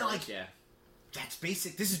you know, like, that's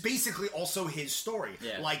basic. This is basically also his story.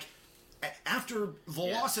 Like, after the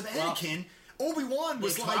loss of Anakin, Obi-Wan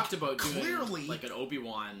was talked about clearly doing, like, an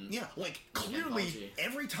Obi-Wan. Like, clearly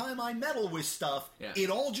every time I meddle with stuff,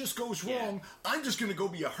 it all just goes wrong. I'm just going to go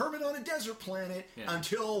be a hermit on a desert planet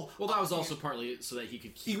until... Well, that was also partly so that he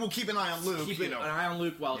could keep... He will keep an eye on Luke. Keep an eye on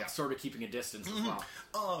Luke while sort of keeping a distance as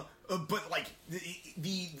well. But, like,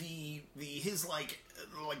 his, like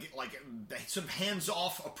sort of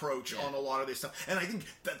hands-off approach on a lot of this stuff. And I think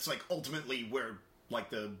that's, like, ultimately where,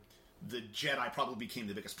 like, the Jedi probably became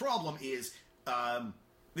the biggest problem is...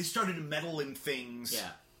 they started to meddle in things.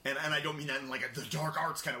 And I don't mean that in, like, the dark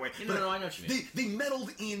arts kind of way. No, I know what you mean. They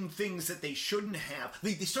meddled in things that they shouldn't have.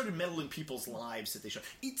 They started meddling in people's lives that they should.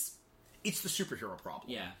 It's the superhero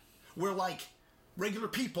problem. Where, like, regular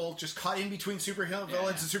people just caught in between superhero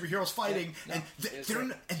villains and superheroes fighting, and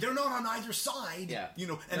they're not on either side. You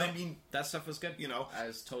know, and I mean... That stuff was good. You know. I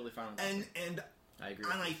was totally fine with that. And I agree.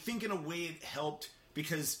 And I think in a way it helped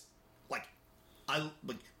because, like,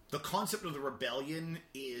 the concept of the rebellion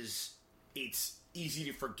is, it's easy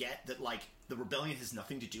to forget that, like, the rebellion has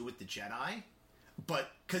nothing to do with the Jedi,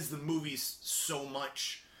 but because the movie's so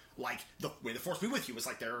much like the way the Force be with you is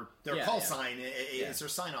like their call sign is their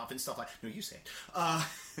sign off and stuff like. No, you say it.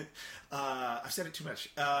 I've said it too much.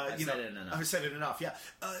 I've said it enough. Yeah,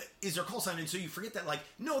 is their call sign, and so you forget that. Like,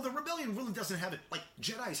 no, the rebellion really doesn't have it. Like,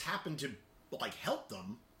 Jedi's happen to, like, help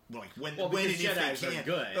them. Like, when and if they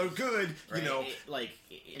can, are good, right?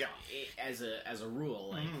 You know, as a rule,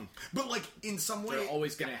 like, but, like, in some way, they're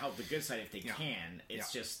always going to help the good side if they can.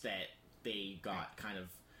 It's just that they got kind of,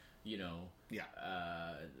 you know,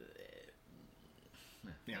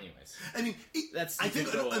 anyways. I mean, I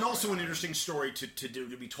think, and also an interesting story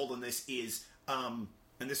to be told in this is, and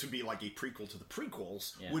this would be like a prequel to the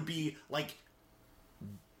prequels, would be like,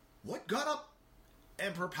 what got up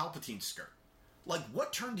Emperor Palpatine's skirt? Like,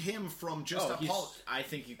 what turned him from just I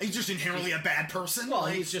think he's just inherently a bad person? Well,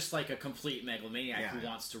 like, he's just like a complete megalomaniac who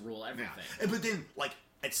wants to rule everything. But then, like,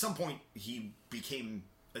 at some point, he became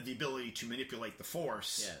the ability to manipulate the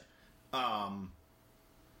Force. Like,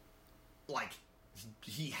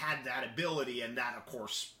 he had that ability, and that, of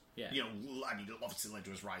course, you know, I mean, obviously led to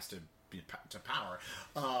his rise to power.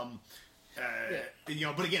 You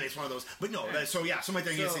know, but again, it's one of those. But no, so my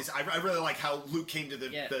thing is I really like how Luke came to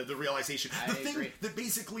the realization. The thing that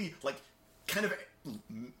basically, like, kind of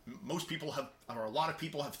most people have, or a lot of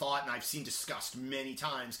people have thought, and I've seen discussed many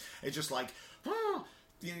times, it's just like,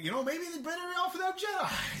 you know, maybe they're better off without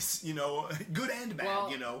Jedis. You know, good and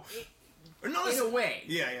bad. You know. In a way,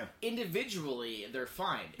 individually they're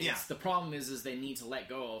fine. The problem is they need to let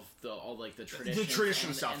go of all like the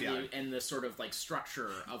tradition stuff, and the sort of like structure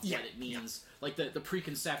of what it means, like the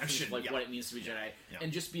preconceptions of like what it means to be Jedi,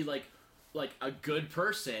 and just be like a good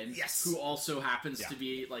person who also happens to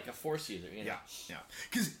be like a Force user. You know?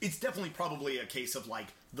 Because it's definitely probably a case of like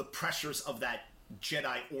the pressures of that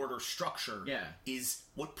Jedi Order structure is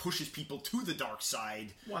what pushes people to the dark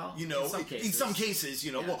side. Well, in some cases,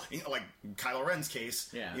 well, like Kylo Ren's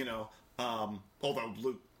case, although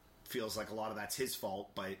Luke feels like a lot of that's his fault,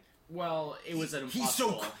 but. Well, it was an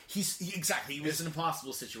impossible... Exactly. It was an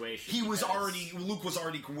impossible situation. Luke was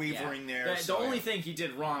already wavering there. The only thing he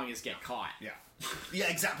did wrong is get caught. Yeah. Yeah,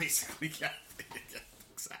 exactly. Yeah.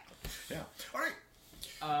 Exactly. Yeah. All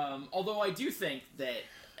right. Although I do think that,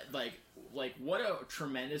 like what a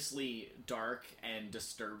tremendously dark and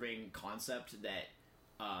disturbing concept that,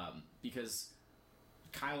 because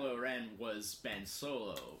Kylo Ren was Ben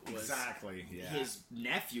Solo. Was his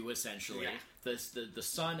nephew, essentially. Yeah. The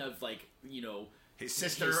son of, like, his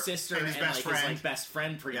sister and his best friend. His best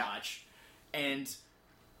friend, pretty much. And,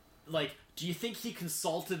 like, do you think he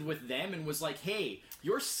consulted with them and was like, hey,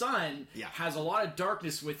 your son has a lot of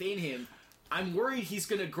darkness within him. I'm worried he's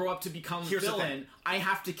going to grow up to become a villain. I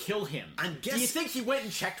have to kill him. Do you think he went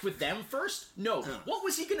and checked with them first? No. What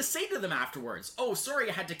was he going to say to them afterwards? Oh, sorry,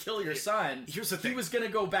 I had to kill your son. Here's the thing. He was going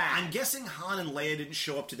to go back. I'm guessing Han and Leia didn't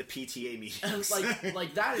show up to the PTA meetings.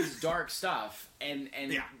 like that is dark stuff, and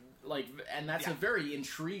that's a very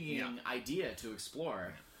intriguing idea to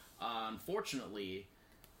explore. Unfortunately,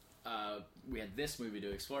 we had this movie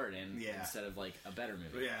to explore it in instead of, like, a better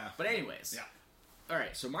movie. Yeah. But anyways. Yeah. All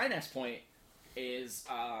right. So my next point is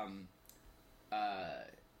I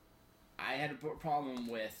had a problem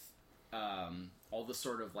with all the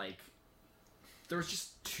sort of, like, there was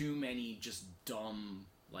just too many just dumb,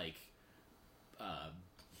 like,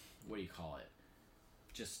 what do you call it?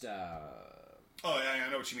 Just oh yeah, I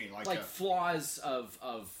know what you mean. Like flaws of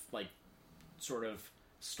like sort of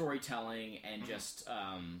storytelling and just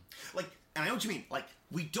like. And I know what you mean. Like,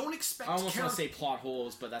 we don't expect... I almost want to say plot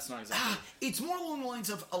holes, but that's not exactly... It's more along the lines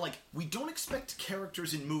of, like, we don't expect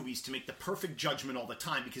characters in movies to make the perfect judgment all the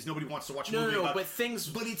time because nobody wants to watch a movie about... but things...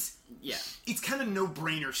 But it's... Yeah. It's kind of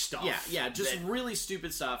no-brainer stuff. Yeah, just really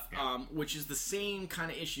stupid stuff, which is the same kind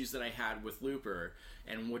of issues that I had with Looper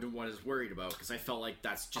and what I was worried about, because I felt like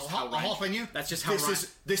that's just how Ryan... I'll hop on you. That's just how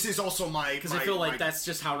This is also my... Because I feel like that's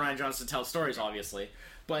just how Rian Johnson tells stories, obviously.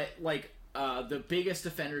 But, like... the biggest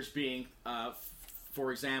offenders being,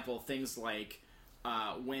 for example, things like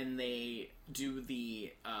when they do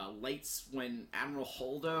the lights, when Admiral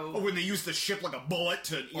Holdo... Oh, when they use the ship like a bullet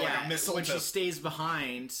to, or like a missile when she stays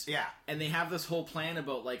behind. Yeah. And they have this whole plan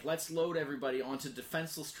about, like, let's load everybody onto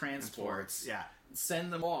defenseless transports. Yeah.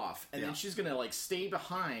 Send them off. And then she's going to, like, stay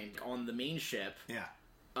behind on the main ship.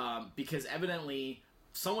 Yeah. Because evidently...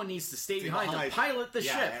 Someone needs to stay behind to pilot the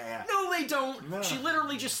ship. Yeah. No, they don't. No. She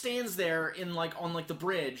literally just stands there on the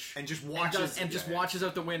bridge and just watches watches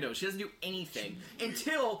out the window. She doesn't do anything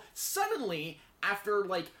until suddenly, after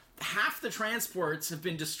like half the transports have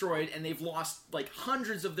been destroyed and they've lost like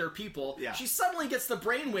hundreds of their people, she suddenly gets the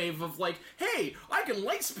brainwave of like, "Hey, I can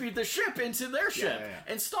light speed the ship into their ship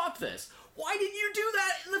and stop this." Why didn't you do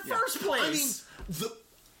that in the first place? I mean,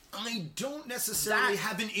 I don't necessarily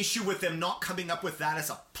have an issue with them not coming up with that as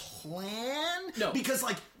a plan. No. Because,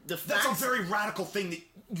 like, that's a very radical thing that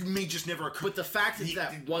you may just never occur. But the fact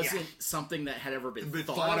that wasn't something that had ever been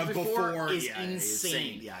thought of before is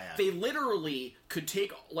insane. They literally could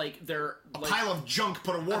take, like, their... A pile of junk,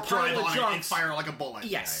 put a warp drive on it, and fire like a bullet.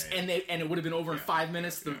 Yes, and it would have been over in 5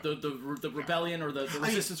 minutes. The rebellion or the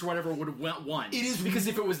resistance or whatever would have won. It is... Because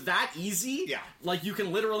if it was that easy, like, you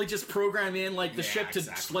can literally just program in, like, the ship to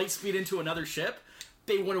light speed into another ship...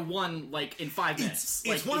 They would have won, like, in 5 minutes.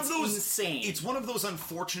 It's one of those... insane. It's one of those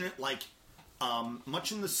unfortunate, like...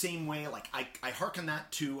 much in the same way, like, I hearken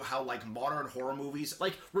that to how, like, modern horror movies...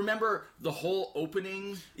 Like, remember the whole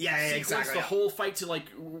opening sequence? Exactly. The whole fight to, like,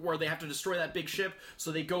 where they have to destroy that big ship,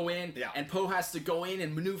 so they go in, and Poe has to go in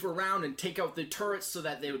and maneuver around and take out the turrets so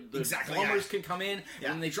that the bombers can come in,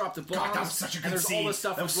 and then they drop the bombs, God, that was such a good and there's scene. all this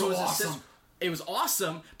stuff that was so awesome. It was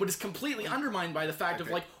awesome, but it's completely undermined by the fact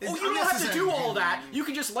of, like, you don't have to do all that. You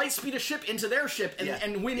can just light speed a ship into their ship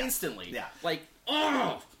and win instantly. Yeah. Like,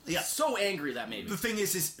 so angry that made me. The thing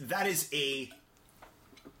is that is the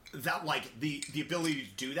ability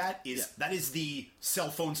to do that is that is the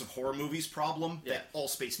cell phones of horror movies problem that all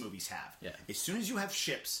space movies have. Yeah. As soon as you have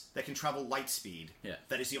ships that can travel light speed,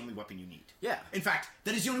 that is the only weapon you need. Yeah. In fact,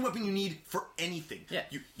 that is the only weapon you need for anything. Yeah.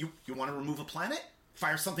 You want to remove a planet?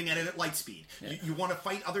 Fire something at it at light speed. Yeah. You want to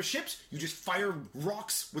fight other ships? You just fire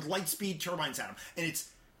rocks with light speed turbines at them. And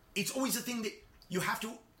it's always a thing that you have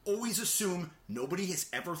to always assume nobody has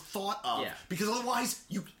ever thought of, because otherwise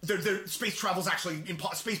their space travel's actually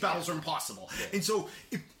space battles are impossible. And so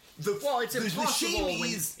it's impossible.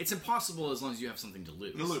 It's impossible as long as you have something to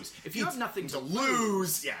lose. If you have nothing to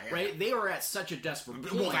lose, right? They are at such a desperate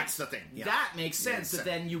point. Well, that's the thing. Yeah. That makes sense. That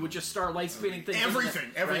then you would just start light speeding things.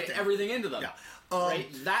 Everything into them. Yeah. Right,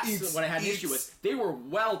 that's what I had an issue with. They were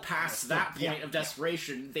well past that point of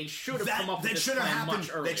desperation. They should have come up with this plan much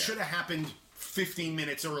earlier. That should have happened 15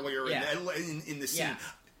 minutes earlier in the scene.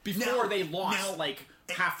 Before they lost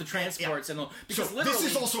half the transports and because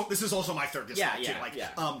so this is also my third dislike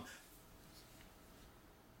too.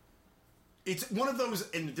 It's one of those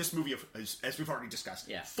in this movie, as we've already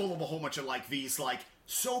discussed, full of a whole bunch of these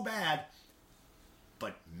so bad.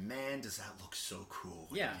 But man, does that look so cool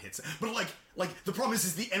when it hits. But the problem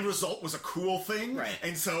is the end result was a cool thing, right?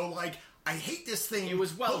 And so I hate this thing. It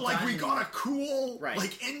was well done. We got a cool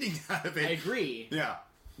ending out of it. I agree. Yeah.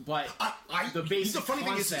 But the basic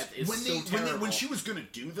concept is so terrible. When she was going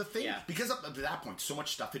to do the thing, because up to that point, so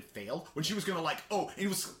much stuff had failed. When she was going to it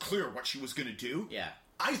was clear what she was going to do. Yeah.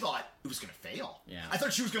 I thought it was going to fail. Yeah. I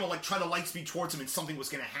thought she was going to try to light speed towards him and something was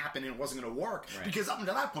going to happen and it wasn't going to work. Right. Because up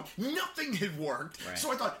until that point, nothing had worked. Right.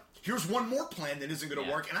 So I thought, here's one more plan that isn't going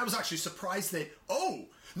to work. And I was actually surprised that,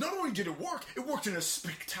 not only did it worked in a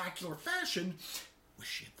spectacular fashion. Wish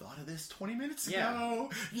she had thought of this 20 minutes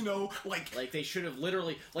ago. You know, they should have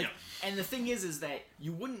literally and the thing is that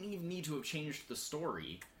you wouldn't even need to have changed the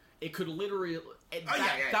story. It could literally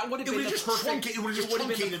that would have been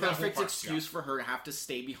the perfect excuse for her to have to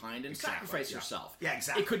stay behind and sacrifice herself. Yeah,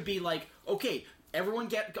 exactly. It could be okay, everyone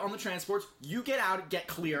get on the transports, you get out, get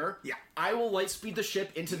clear. Yeah. I will light speed the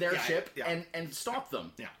ship into their ship and stop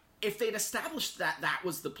them. Yeah. If they'd established that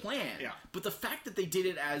was the plan. Yeah. But the fact that they did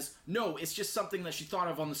it as, no, it's just something that she thought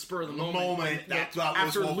of on the spur of the moment.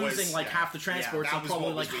 After losing half the transports and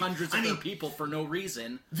probably hundreds of their people for no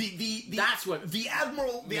reason. That's what the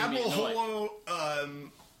Admiral Holo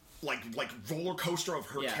roller coaster of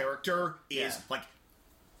her character is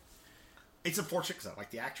it's unfortunate because I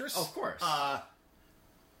like the actress. Of course.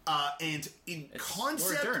 And in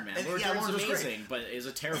concept, Laura Dern, man. Laura Dern's amazing, but is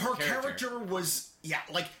a terrible character. Her character was,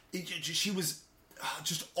 she was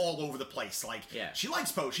just all over the place. She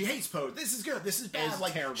likes Poe, she hates Poe. This is good, this is bad.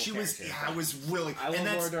 Terrible she was, character. I was really, I love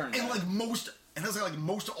Laura Dern, and most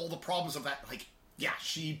of all the problems of that,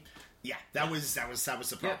 that was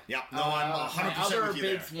the problem. Yeah, no, I'm 100% with you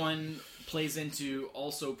there. Other big one plays into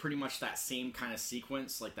also pretty much that same kind of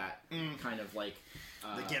sequence, that kind of the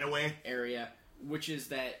getaway area. Which is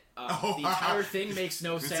that the entire thing makes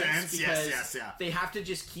no sense because they have to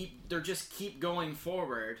just keep going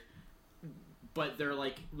forward, but they're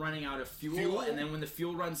running out of fuel, and then when the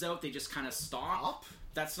fuel runs out, they just kind of stop.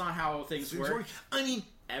 That's not how things work. I mean,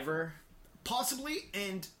 ever, possibly,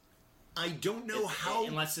 and I don't know how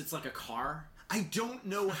unless it's a car. I don't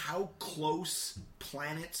know how close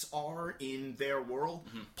planets are in their world.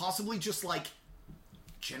 Mm-hmm. Possibly just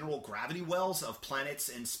general gravity wells of planets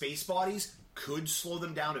and space bodies could slow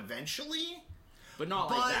them down eventually, but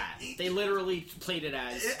not like that. They literally played it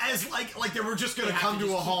as they were just going to come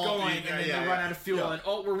to a halt, and then they run out of fuel, and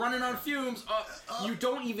we're running out of fumes. You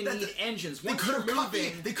don't even need engines. Once you're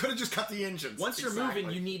moving, they could have just cut the engines. Once you're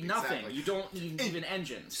moving, you need nothing. You don't need even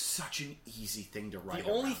engines. Such an easy thing to write.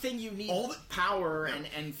 The only thing you need power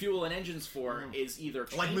and fuel and engines for is either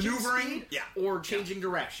changing maneuvering speed or changing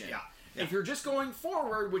direction. Yeah. If you're just going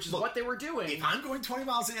forward, which is what they were doing... If I'm going 20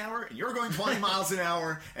 miles an hour, and you're going 20 miles an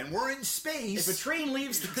hour, and we're in space... If a train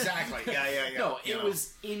leaves... Exactly. Yeah. No, it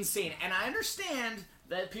was insane. And I understand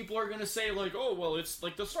that people are going to say, it's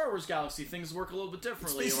the Star Wars galaxy. Things work a little bit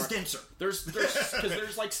differently. Space is denser. Because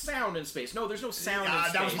there's sound in space. No, there's no sound in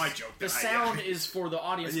space. That was my joke. The sound is for the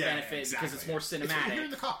audience benefit because it's more cinematic. You're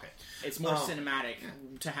in the cockpit. It's more cinematic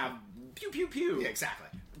to have pew, pew, pew. Yeah, exactly.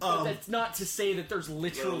 But that's not to say that there's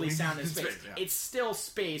literally sound in space. It's still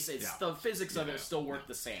space. It's the physics of it still work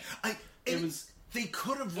the same. They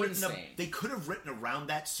could have written around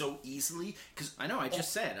that so easily because I know. I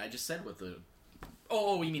just said with the.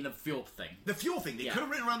 Oh, you mean the fuel thing? The fuel thing. They could have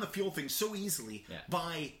written around the fuel thing so easily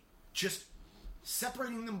by just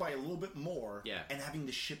separating them by a little bit more and having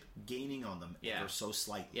the ship gaining on them ever so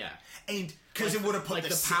slightly. Yeah, and because it would have put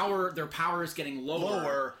their power is getting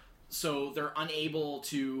lower. So they're unable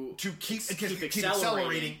to keep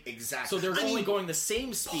accelerating. Exactly. So they're only going the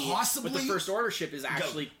same speed, but the First Order ship is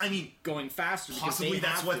actually going faster. Possibly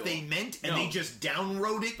that's what they meant, and they just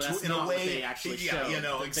downrode it in a way. What they actually showed.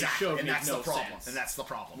 Exactly. And that's the problem. And that's the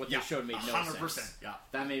problem. What they showed made no 100%. Sense. Yeah.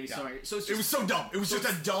 That made me so angry. So it was so dumb. It was just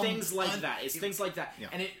a dumb things like that. It's things like that,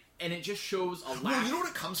 and it just shows a lack. Well, you know what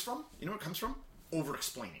it comes from? over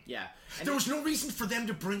explaining. Yeah, and there was no reason for them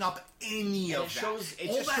to bring up any of that. It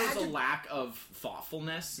just shows a lack of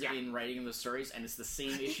thoughtfulness in writing the stories, and it's the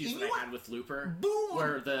same issues that I had with Looper. Boo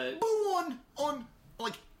on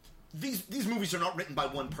like these movies are not written by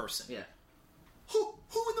one person. Yeah. Who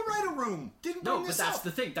in the writer room didn't bring this up? That's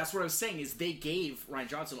the thing. That's what I was saying, is they gave Rian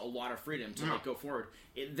Johnson a lot of freedom to go forward.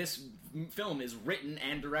 This film is written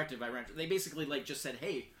and directed by Rian. They basically just said,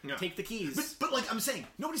 "Hey, take the keys." But I'm saying,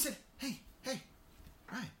 nobody said, "Hey,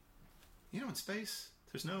 Ryan, in space,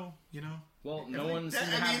 there's no, Well, no one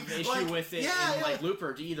seemed to have an issue with it in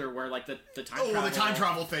Looper either, where the time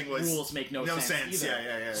travel thing was rules make no sense either.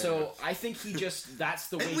 Yeah. So I think he just that's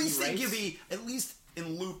the way he writes. At least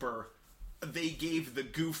in Looper, they gave the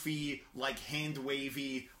goofy, hand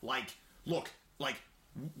wavy, look,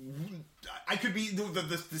 I could be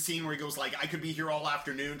the scene where he goes I could be here all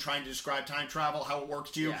afternoon trying to describe time travel, how it works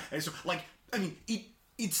to you. Yeah. And so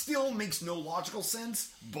it still makes no logical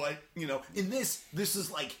sense, but in this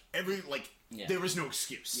is there was no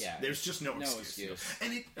excuse. Yeah. There's just no excuse.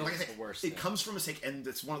 And it comes from a mistake, and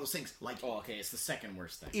it's one of those things it's the second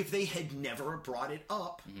worst thing. If they had never brought it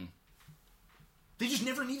up, they just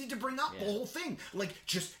never needed to bring up the whole thing.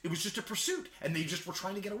 It was just a pursuit, and they just were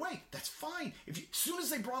trying to get away. That's fine. As soon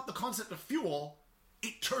as they brought the concept of fuel,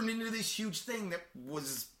 it turned into this huge thing that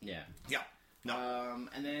was... Yeah. No.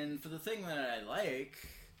 And then for the thing that I like,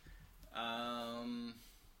 I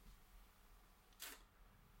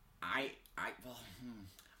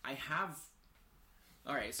have...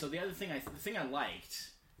 Alright, so the other thing, the thing I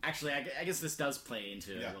liked... Actually, I guess this does play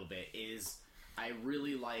into it a little bit, is I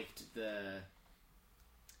really liked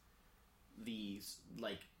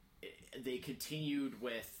they continued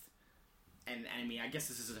with, and I mean, I guess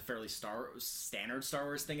this is a fairly standard Star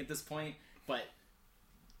Wars thing at this point, but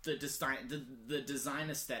the design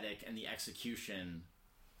aesthetic and the execution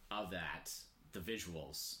of that, the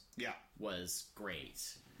visuals, was great.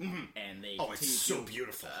 Mm-hmm. And they it's so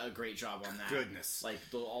beautiful. A great job on that. Goodness,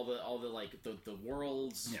 all the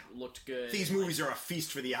worlds looked good. These movies are a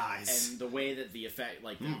feast for the eyes, and the way that the effect,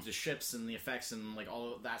 the ships and the effects and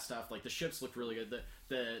all of that stuff, the ships looked really good.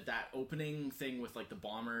 That opening thing with the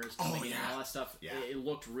bombers coming in and all that stuff, it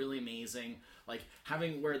looked really amazing.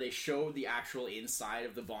 Having where they showed the actual inside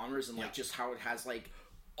of the bombers and just how it has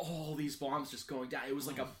all these bombs just going down. It was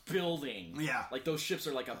like a building. Yeah. Those ships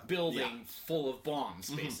are like a building full of bombs,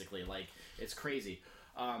 basically. It's crazy.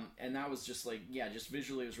 And that was just just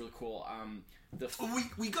visually it was really cool.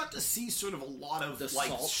 We got to see sort of a lot of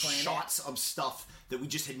shots of stuff that we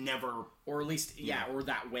just had never, or at least or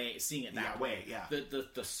that way, seeing it that way. Yeah.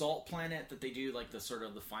 The salt planet that they do, the sort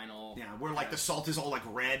of the final, where the salt is all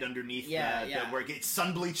red underneath. Where it gets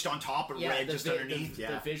sun bleached on top and red just underneath.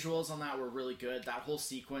 The visuals on that were really good. That whole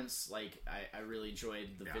sequence, I really enjoyed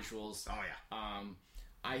the visuals. Oh yeah.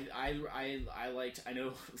 I liked. I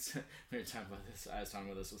know we were talking about this. I was talking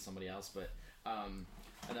about this with somebody else, but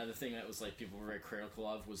another thing that was people were very critical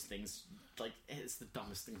of was things it's the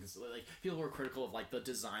dumbest thing. People were critical of the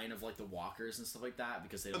design of the walkers and stuff like that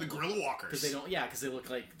because they the gorilla walkers because they don't because they look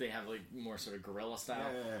they have more sort of gorilla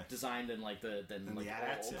style design than the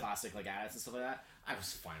AT-ATs, old classic AT-ATs and stuff like that. I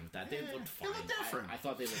was fine with that. They looked fine. They looked different. I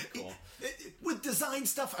thought they looked cool. With design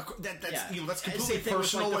stuff, that's completely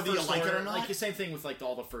personal whether you like it or not. The same thing with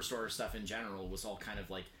all the First Order stuff in general was all kind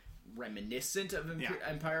of reminiscent of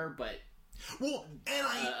Empire, but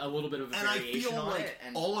a little bit of a variation on it.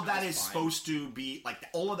 And all of that is supposed to be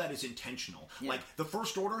all of that is intentional. Yeah. The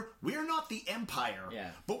First Order, we're not the Empire,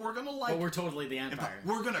 but we're gonna but we're totally the Empire.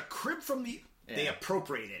 We're gonna crib from the. They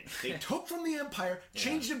appropriated it. They took from the Empire,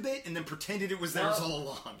 changed a bit, and then pretended it was theirs all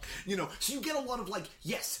along. So you get a lot of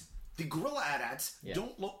yes. The gorilla AT-ATs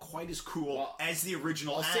don't look quite as cool as the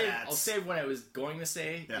original AT-ATs. I'll say what I was going to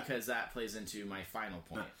say because that plays into my final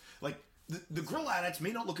point. The gorilla AT-ATs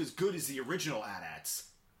may not look as good as the original AT-ATs,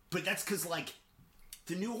 but that's because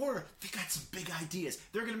the New Order, they got some big ideas.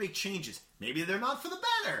 They're going to make changes. Maybe they're not for the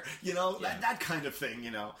better, that kind of thing,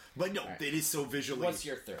 But no, it is so visually. What's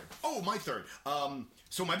your third? Oh, my third.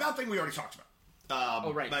 So my bad thing we already talked about.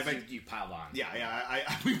 You piled on.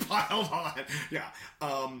 Yeah, we piled on. Yeah.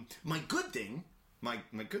 My good thing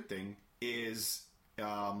is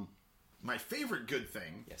my favorite good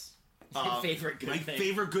thing. Yes. Favorite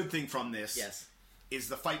good thing from this is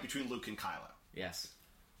the fight between Luke and Kylo. Yes.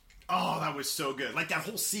 Oh, that was so good. That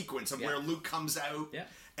whole sequence of where Luke comes out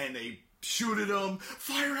and they shoot at him,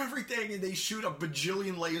 fire everything, and they shoot a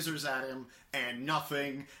bajillion lasers at him and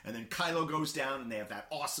nothing. And then Kylo goes down and they have that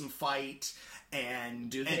awesome fight. And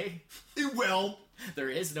do they? Well, there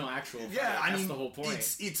is no actual fight. That's the whole point.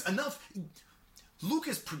 It's enough. Luke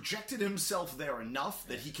has projected himself there enough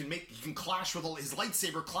that he can clash with his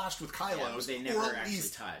lightsaber clashed with Kylo's, but they never actually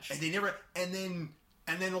touch, and they never, and then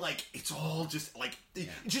like it's all just like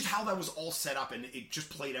just how that was all set up, and it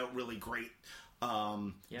just played out really great.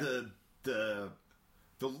 The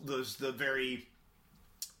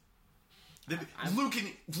Luke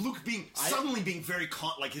being suddenly being very his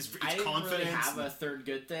confidence. I didn't really have a third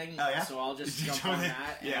good thing, so I'll just jump on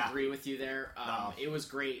that and agree with you there. It was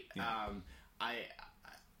great. Yeah.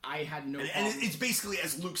 I had no problem. And it's basically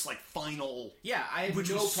as Luke's like final. Yeah, I had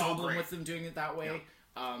no problem with them doing it that way.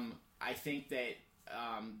 Yeah. I think that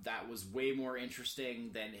that was way more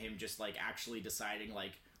interesting than him just like actually deciding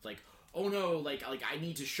like oh no, like I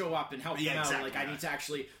need to show up and help him out. Exactly, like I need to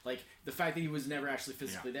actually like the fact that he was never actually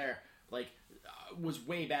physically there. Like was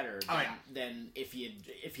way better than if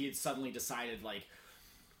he had suddenly decided like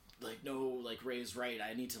no, like Rey's right,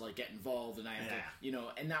 I need to like get involved and I have to,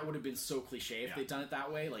 and that would have been so cliche if they'd done it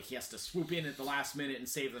that way. Like he has to swoop in at the last minute and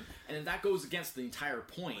save them, and then that goes against the entire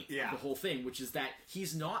point of the whole thing, which is that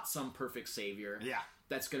he's not some perfect savior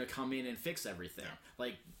that's going to come in and fix everything.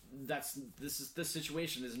 Like this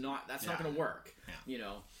situation is not not going to work,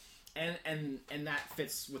 and that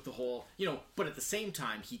fits with the whole, but at the same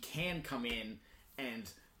time he can come in and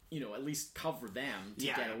at least cover them to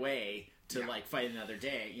get away. To like fight another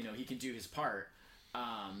day, he can do his part,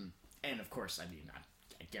 and of course, I mean,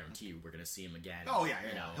 I guarantee you, we're gonna see him again. Oh yeah,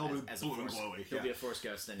 he'll be as glowy. He'll be a Force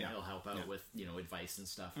ghost, and he'll help out with advice and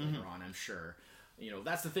stuff later on. I'm sure.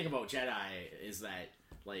 That's the thing about Jedi is that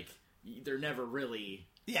like they're never really.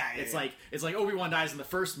 It's like Obi-Wan dies in the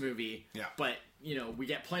first movie. But we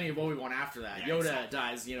get plenty of Obi-Wan after that. Yoda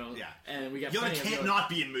dies. And we get Yoda can't not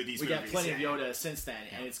be in these movies. We get plenty of Yoda since then,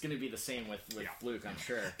 and it's going to be the same with Luke, I'm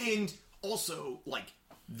sure. And also, like,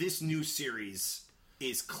 this new series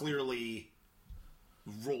is clearly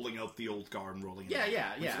rolling out the old guard and rolling it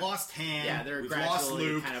out. We've lost Han. We've lost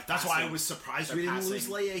Luke. Kind of that's why I was surprised we didn't lose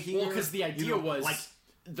Leia here. Well, because the idea was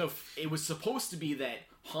it was supposed to be that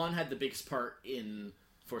Han had the biggest part in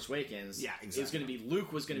Force Awakens. Yeah, exactly. It was going to be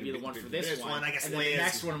Luke was going to be the one for this one. I guess and then the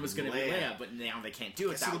next one was going to be Leia, but now they can't do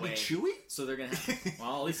it that way. It'll be Chewie? So they're going to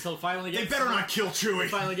well, at least he'll finally get... They better not kill Chewie!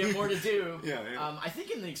 Finally get more to do. I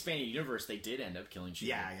think in the expanded universe, they did end up killing Chewie.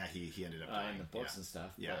 Yeah, he ended up dying. In the books and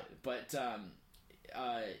stuff. Yeah.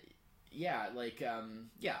 I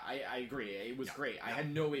agree. It was great. I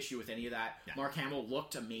had no issue with any of that. Yeah. Mark Hamill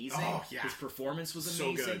looked amazing. Oh, yeah. His performance was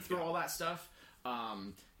amazing through all that stuff.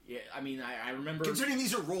 Yeah, I mean, I remember... Considering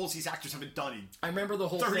these are roles these actors haven't done in I remember the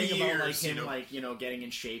whole thing about like him, getting in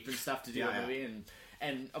shape and stuff to do a movie,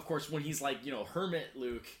 and of course when he's like, Hermit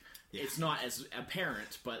Luke, it's not as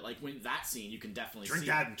apparent, but like when that scene you can definitely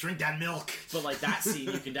drink that milk. But like that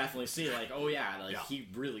scene you can definitely see like, he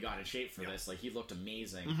really got in shape for this. Like he looked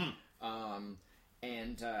amazing. Mm-hmm. It was...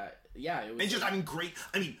 And just, great.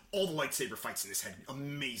 I mean, all the lightsaber fights in this had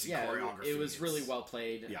amazing choreography. It was really well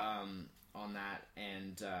played. On that,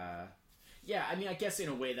 and I mean, I guess in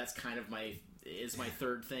a way that's kind of my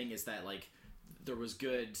third thing is that like there was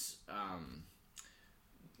good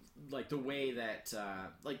like the way that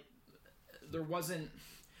like there wasn't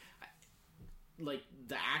like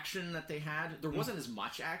the action that they had, there wasn't as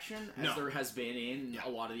much action as there has been in a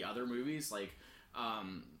lot of the other movies, like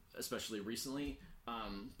especially recently.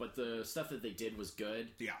 But the stuff that they did was good.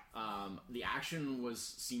 Yeah. The action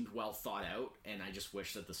seemed well thought out, and I just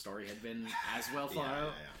wish that the story had been as well thought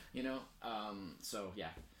out. Yeah. So yeah.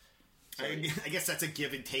 I guess that's a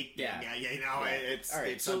give and take thing. It's all right.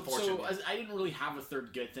 It's unfortunate. So I didn't really have a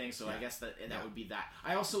third good thing, so I guess that would be that.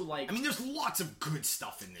 I also like. I mean, there's lots of good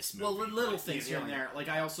stuff in this movie. Well, little things here and there. Like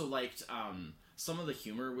I also liked. Some of the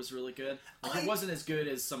humor was really good. Like, it wasn't as good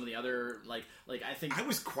as some of the other like I think I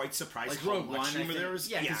was quite surprised like how Rogue much One, humor there was.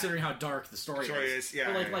 Yeah, considering how dark the story is.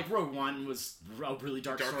 Yeah, but like Rogue One was a really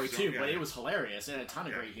dark story too, but it was hilarious and had a ton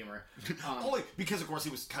of great humor. Only because of course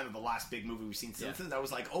it was kind of the last big movie we've seen since then. I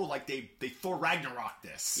was like, they Thor Ragnarok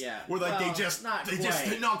this. Yeah. Where like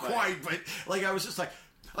not quite, but like I was just like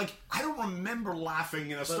I don't remember laughing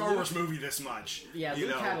in a Star Wars movie this much. Yeah,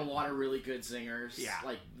 Luke had a lot of really good zingers. Yeah.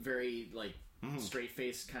 Like very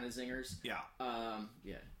straight-faced kind of zingers. Yeah.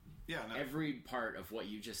 No. Every part of what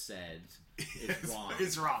you just said is wrong.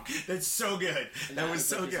 It's wrong. That's so good. That was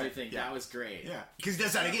so good. That was great. Yeah. Because he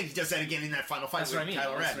does that again. He does that again in that final fight with Kylo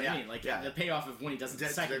Ren. That's what I mean. Like the payoff of when he does it the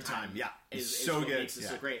second time. Yeah. Is so what good. Makes it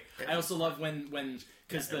so great. I also love when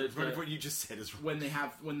because what you just said is wrong.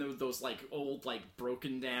 When those like old like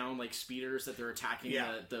broken down like speeders that they're attacking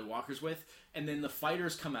the walkers with, and then the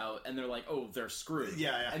fighters come out and they're like, oh, they're screwed.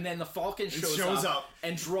 Yeah. And then the Falcon shows up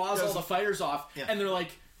and draws all the fighters off, and they're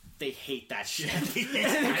like, they hate that shit.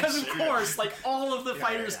 Because of course, like all of the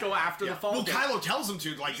fighters go after the Falcon. Well, Kylo tells them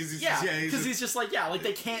to, like, because he's just like, like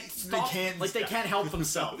they can't stop, they can't help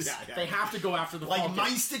themselves. They have to go after the Falcon. Like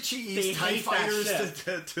Meister Cheese, TIE fighters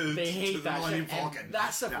to they hate that Millennium shit. Falcon. And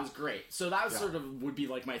that stuff was great. So that sort of would be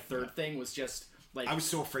like my third thing was just. Like, I was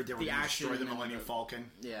so afraid they were going to destroy the Millennium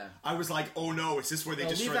Falcon. Yeah. I was like, oh no, is this where they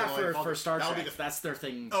destroy the Millennium Falcon? Leave that for Star Trek. That's their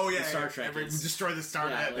thing. Oh yeah, Star Trek. Destroy the Star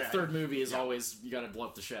Trek. The third movie is always, you got to blow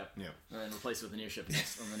up the ship. Yeah. And replace it with a new ship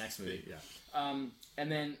on the next movie. And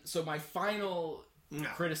then, so my final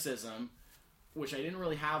criticism, which I didn't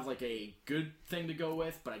really have like a good thing to go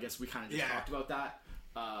with, but I guess we kind of just talked about that.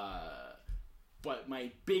 But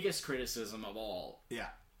my biggest criticism of all,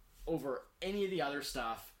 over any of the other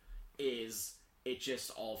stuff, is it just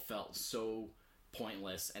all felt so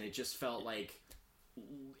pointless, and it just felt like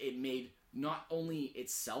it made not only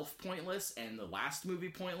itself pointless and the last movie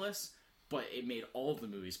pointless, but it made all of the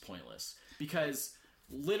movies pointless. Because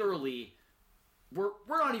literally, we're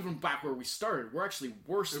not even back where we started. We're actually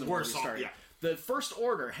worse than where we started. The First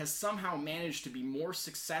Order has somehow managed to be more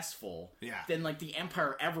successful than like the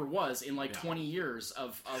Empire ever was in like 20 years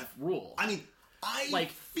of rule. I mean, I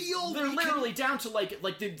feel they're literally down to like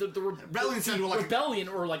the rebellion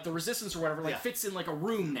or like the resistance or whatever fits in like a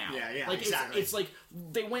room now. Like exactly. It's like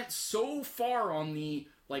they went so far on the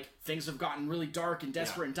like things have gotten really dark and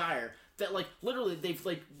desperate and dire that like literally they've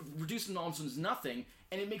like reduced them almost to nothing,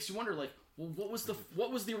 and it makes you wonder like, well,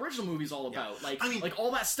 what was the original movies all about? Like, I mean, like all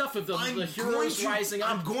that stuff of the heroes rising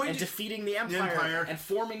up and defeating the Empire and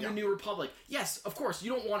forming the New Republic. Yes, of course,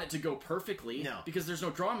 you don't want it to go perfectly because there's no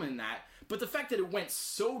drama in that. But the fact that it went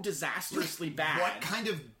so disastrously bad... What kind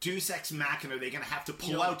of Deus Ex Machina are they going to have to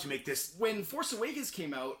pull out to make this... When Force Awakens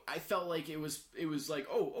came out, I felt like it was like,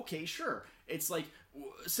 oh, okay, sure. It's like,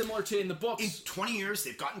 similar to in the books... In 20 years,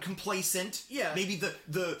 they've gotten complacent. Yeah. Maybe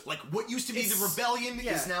the like, what used to be the rebellion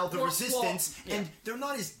is now the resistance, and they're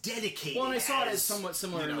not as dedicated. Well, and I saw it as somewhat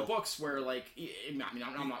similar in the books, where, like, I mean,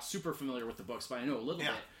 I'm not super familiar with the books, but I know a little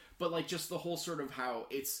bit. But, like, just the whole sort of how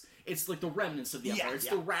it's like the remnants of the Empire. It's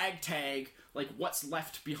the ragtag, like what's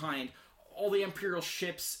left behind. All the Imperial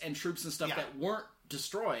ships and troops and stuff that weren't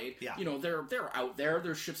destroyed. You know, they're out there.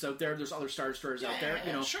 There's ships out there. There's other Star Destroyers out there.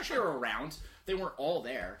 You know, they're around. They weren't all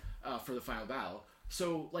there for the final battle.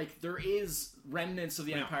 So, like, there is remnants of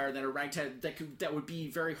the Empire that are ragtag that would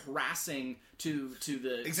be very harassing to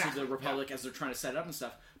the Republic as they're trying to set it up and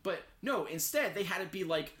stuff. But no, instead they had it be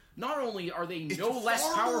like, not only are they less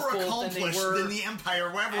powerful than they were than the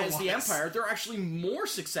Empire as the Empire, they're actually more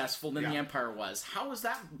successful than the Empire was. How is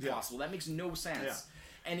that possible? That makes no sense.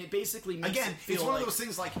 And it basically makes it feel it's one of those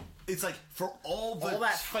things like, it's like for all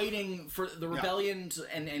that fighting for the rebellion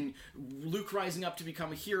and Luke rising up to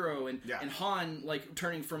become a hero and Han like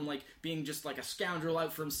turning from like being just like a scoundrel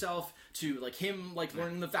out for himself to like him like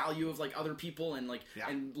learning the value of like other people and like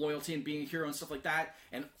and loyalty and being a hero and stuff like that,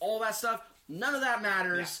 and all that stuff. None of that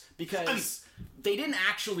matters because they didn't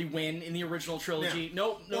actually win in the original trilogy.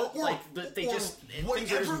 Nope. They just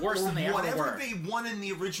things are just worse than they ever were. Whatever they won in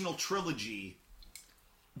the original trilogy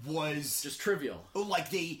was just trivial. Like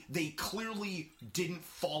they clearly didn't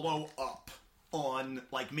follow up on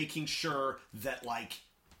like making sure that like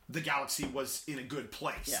the galaxy was in a good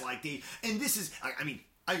place. Like this is I'm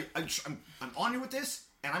on you with this,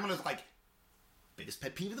 and I'm gonna like biggest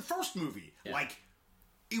pet peeve of the first movie. Like,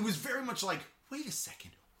 it was very much like, wait a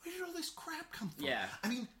second, where did all this crap come from? I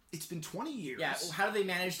mean, it's been 20 years. Yeah, well, how do they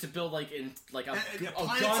manage to build like a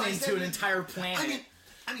gun into an entire planet?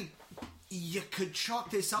 I mean, you could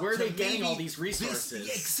chalk this up. Where are they getting all these resources?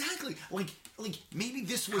 Exactly. Like maybe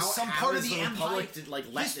this was some part of the Empire.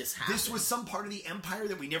 Let this happen. This was some part of the Empire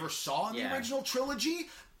that we never saw in the original trilogy.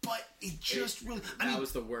 But it just really... That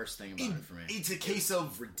was the worst thing about it for me. It's a case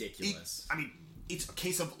of... ridiculous. It's a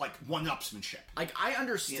case of, like, one-upsmanship. Like, I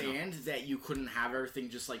understand that you couldn't have everything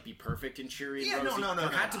just, like, be perfect and cheery and rosy. There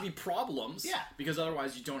had to be problems. Yeah. Because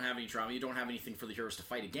otherwise you don't have any drama. You don't have anything for the heroes to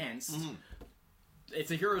fight against. Mm-hmm. If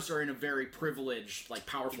the heroes are in a very privileged, like,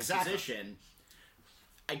 powerful position,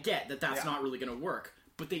 I get that that's not really going to work.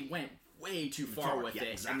 But they went way too far with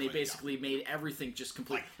it, and they basically made everything just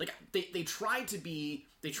complete. Like they tried to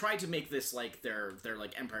make this like their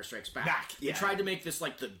like Empire Strikes Back. They tried to make this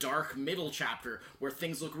like the dark middle chapter where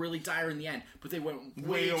things look really dire in the end, but they went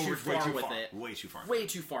way too far with it. Way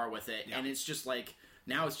too far with it, and it's just like.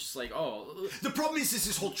 Now it's just like, oh... The problem is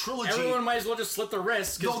this whole trilogy... Everyone might as well just slit their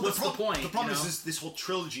wrists, because what's the point? The problem is this whole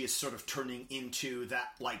trilogy is sort of turning into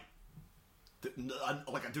that, like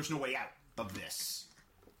there's no way out of this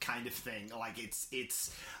kind of thing. Like,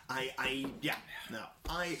 I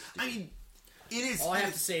mean... It is. All I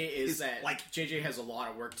have to say is that like JJ has a lot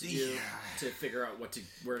of work to do to figure out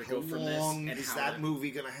where to go from this. And is that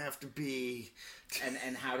movie gonna have to be?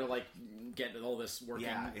 And how to like get all this working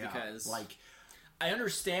because like I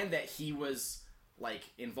understand that he was like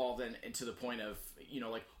involved in to the point of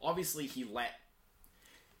like obviously he let.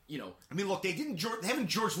 I mean, look, they haven't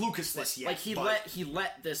George Lucas this yet. Like he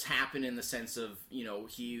let this happen in the sense of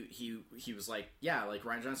he was like like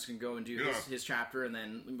Rian Johnson can go and do his chapter and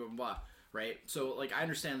then blah, blah, blah, right? So like I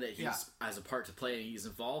understand that he's as a part to play and he's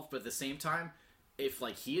involved, but at the same time, if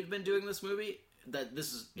like he had been doing this movie,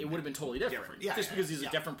 it would have been totally different. Because he's a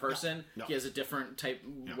different person, he has a different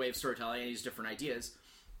way of storytelling and he has different ideas.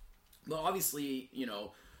 But obviously, he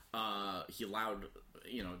allowed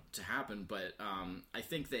to happen, but I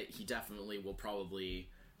think that he definitely will probably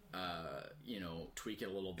tweak it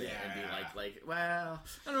a little bit and be like, well,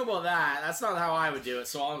 I don't know about that. That's not how I would do it,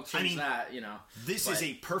 so I'll change that. This is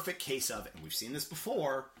a perfect case of, and we've seen this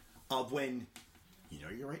before, of when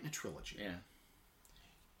you're writing a trilogy. Yeah.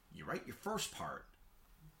 You write your first part,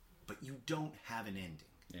 but you don't have an ending.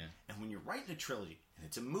 Yeah. And when you're writing a trilogy and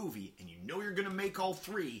it's a movie and you're going to make all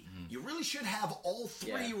three, you really should have all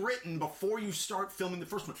three written before you start filming the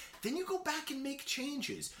first one. Then you go back and make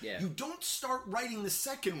changes. Yeah. You don't start writing the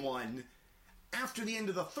second one after the end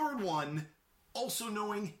of the third one, also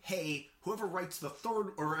knowing, hey, whoever writes the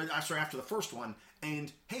third, after the first one,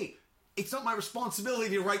 and hey, it's not my responsibility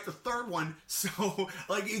to write the third one, so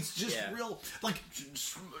like it's just real like.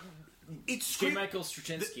 It's J. Michael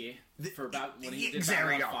Straczynski for about when he did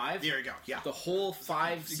Babylon 5. There you go. Yeah, the whole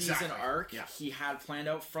 5-season arc he had planned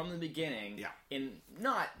out from the beginning. Yeah. In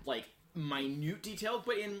not like minute detail,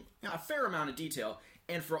 but in a fair amount of detail.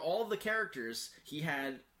 And for all of the characters, he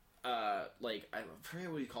had like I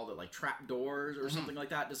forget what he called it, like trap doors or something like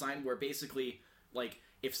that designed, where basically like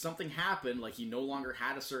if something happened, like he no longer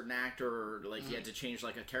had a certain actor, or like he had to change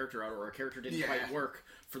like a character out, or a character didn't quite work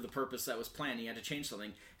for the purpose that was planned, he had to change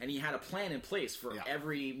something, and he had a plan in place for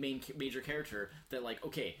every major character that like,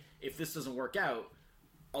 okay, if this doesn't work out,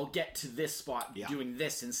 I'll get to this spot doing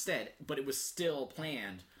this instead, but it was still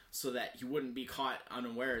planned so that he wouldn't be caught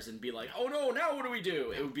unawares and be like, oh no, now what do we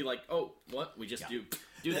do? It would be like, oh, what? We just do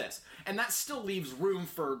this. And that still leaves room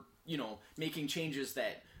for, making changes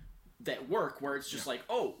that work, where it's just like,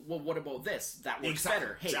 oh, well, what about this? That works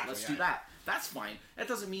better. Hey, let's do that. That's fine. That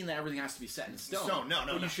doesn't mean that everything has to be set in stone. No.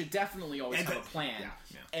 But you should definitely always have a plan.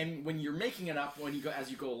 And when you're making it up, as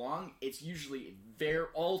you go along, it's usually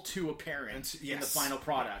all too apparent in the final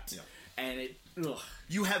product. And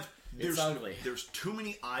there's ugly. There's too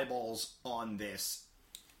many eyeballs on this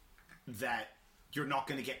that you're not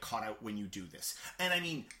going to get caught out when you do this. And I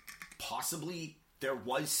mean, possibly there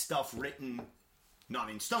was stuff written. Not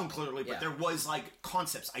in stone, clearly, but there was like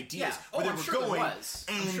concepts, ideas where they were going.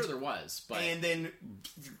 I'm sure there was. But and then,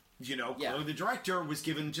 clearly the director was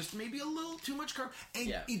given just maybe a little too much carbon.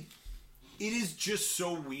 And it is just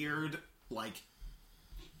so weird, like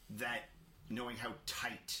that, knowing how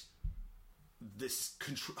tightly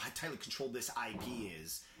controlled this IP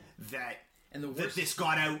is, that this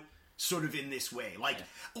got out sort of in this way. Like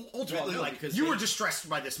ultimately, you were distressed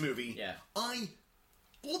by this movie. Yeah, I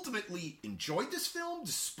ultimately enjoyed this film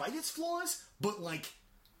despite its flaws, but like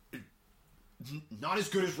not as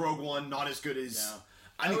good as Rogue One, not as good as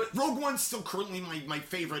Rogue One's still currently my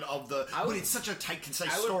favorite of the but it's such a tight,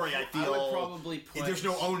 concise story. I feel I would probably put there's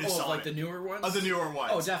no onus on like the newer ones. Of the newer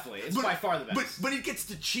ones. Oh, definitely. It's by far the best. But it gets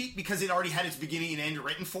to cheat because it already had its beginning and end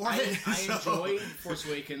written for it. I enjoyed Force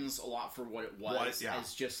Awakens a lot for what it was.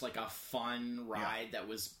 As just like a fun ride that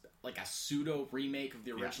was like a pseudo remake of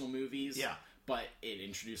the original movies. Yeah. But it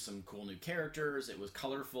introduced some cool new characters. It was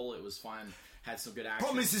colorful. It was fun. Had some good action.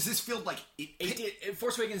 Problem is this felt like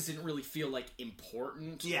Force Awakens didn't really feel like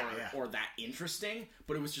important or that interesting,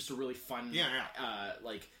 but it was just a really fun,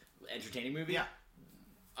 like entertaining movie. Yeah.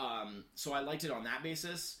 So I liked it on that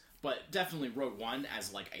basis. But definitely Rogue One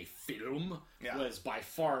as like a film was by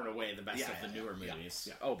far and away the best of the newer movies.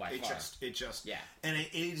 Yeah. Oh, by far. It just and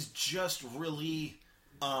it is just really.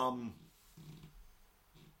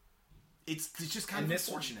 It's just kind of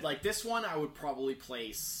unfortunate. Like this one, I would probably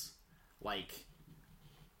place like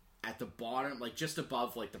at the bottom, like just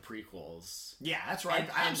above like the prequels. Yeah, that's right.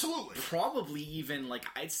 Absolutely. Probably even like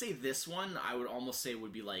I'd say this one, I would almost say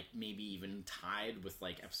would be like maybe even tied with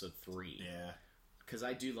like episode 3. Yeah, because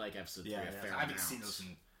I do like episode 3 a fair amount. I haven't seen those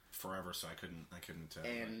in forever, so I couldn't.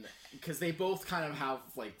 And because they both kind of have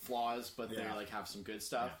like flaws, but they like have some good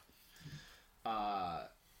stuff. Yeah.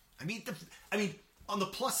 I mean, on the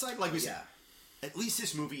plus side, like we said, at least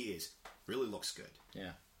this movie really looks good.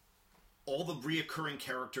 Yeah. All the reoccurring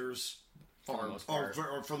characters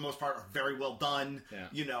or for the most part, are very well done. Yeah.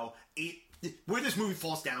 You know, where this movie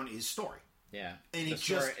falls down is story. Yeah, and it's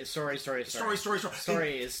just story is terrible.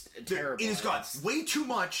 It has got way too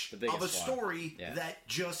much of a story that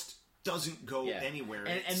just doesn't go anywhere.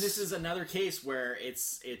 And this is another case where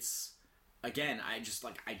it's again, I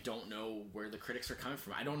don't know where the critics are coming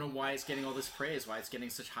from. I don't know why it's getting all this praise, why it's getting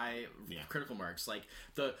such high critical marks. Like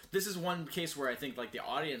this is one case where I think like the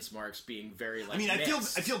audience marks being very like. I mean,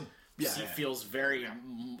 mixed. I feel. He feels very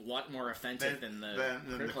lot more authentic than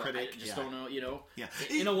the critic. I just don't know, you know. Yeah.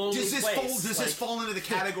 In a lonely place. Does this fall into the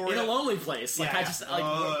category in a lonely place? Like I just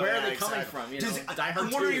like where are they coming from? You know, I'm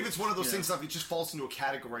wondering if it's one of those things that it just falls into a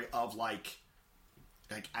category of like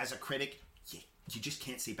as a critic, you just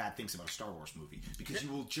can't say bad things about a Star Wars movie because you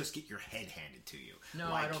will just get your head handed to you.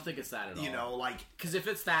 No, I don't think it's that at all. You know, like because if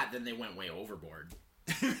it's that, then they went way overboard.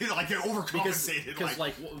 Like they're overcompensated. Because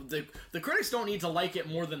like the critics don't need to like it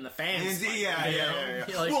more than the fans. Yeah.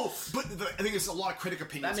 Like, well, but I think it's a lot of critic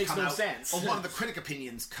opinions. That makes no sense. A lot of the critic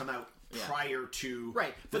opinions come out prior to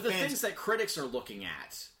But the things that critics are looking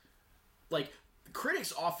at, like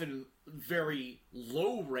critics often very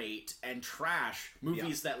low rate and trash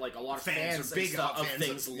movies that like a lot of fans and stuff of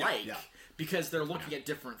things because they're looking at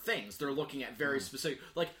different things. They're looking at very specific.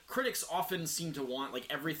 Like critics often seem to want like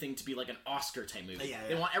everything to be like an Oscar type movie.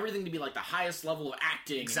 They want everything to be like the highest level of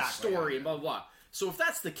acting and story and blah blah blah. So if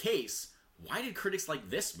that's the case, why did critics like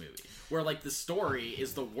this movie? Where like the story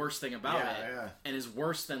is the worst thing about it and is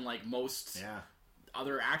worse than like most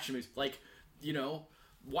other action movies. Like, you know,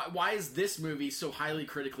 why is this movie so highly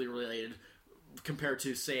critically related compared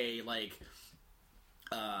to say like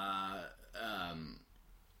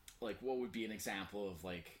what would be an example of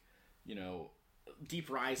like, you know, Deep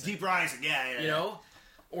Rising, you know,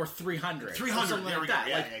 or 300 something like that.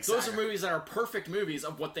 Exactly. Those are movies that are perfect movies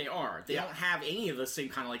of what they are. They don't have any of the same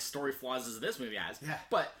kind of like story flaws as this movie has.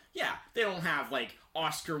 But they don't have like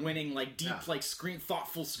Oscar winning like deep like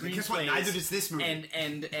thoughtful screenplays. Guess what? Neither does this movie.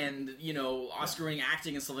 And you know, Oscar winning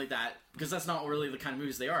acting and stuff like that, because that's not really the kind of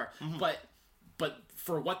movies they are. But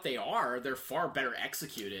for what they are, they're far better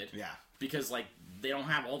executed. Because like they don't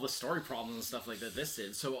have all the story problems and stuff like that this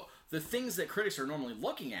did. So the things that critics are normally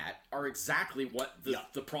looking at are exactly what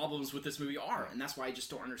the problems with this movie are, and that's why I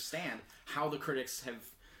just don't understand how the critics have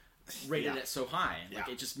rated it so high. Like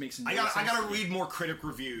it just makes no sense. I gotta read more critic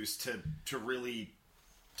reviews to really.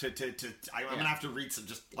 I'm gonna have to read some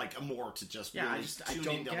just like more to just really I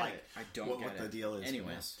don't get it. I don't get what the deal is.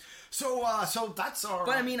 Anyways. So that's our.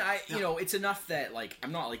 But I mean, you know, it's enough that like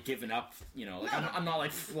I'm not like giving up. You know, like I'm not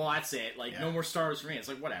like, well, that's it. Like no more Star Wars for me. It's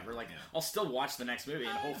like whatever. Like I'll still watch the next movie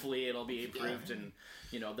and hopefully it'll be improved and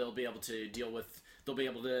you know they'll be able to They'll be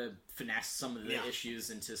able to finesse some of the issues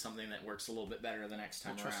into something that works a little bit better the next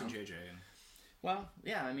time around. Trust in JJ. Well,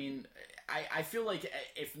 yeah. I mean, I feel like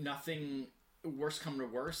if nothing worse come to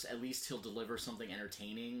worse, at least he'll deliver something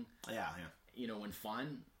entertaining. You know, and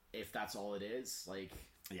fun. If that's all it is, like.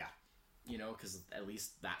 You know, because at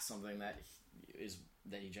least that's something that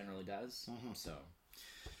he generally does.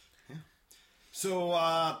 So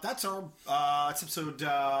that's our it's episode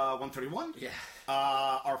 131.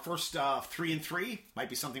 Our first 3 and 3 might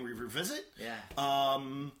be something we revisit.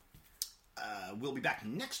 We'll be back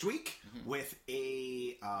next week with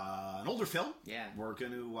an older film. We're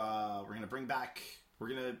gonna bring back. We're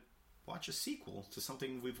gonna watch a sequel to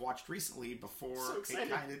something we've watched recently before. So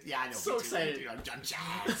excited. I know. So excited. Dude, I'm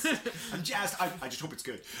jazzed. I'm jazzed. I just hope it's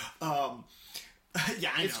good. I know.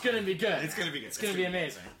 It's gonna be good. It's gonna be good. It's gonna be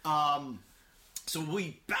amazing. So we'll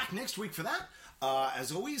be back next week for that.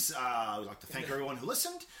 As always, we'd like to thank everyone who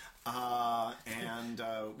listened. And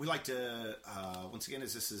we'd like to once again,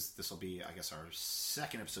 this will be, I guess, our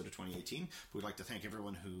second episode of 2018. We'd like to thank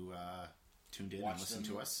everyone who tuned in and listened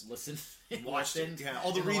to us. Watched it. Yeah,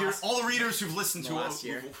 all the readers who've listened to us,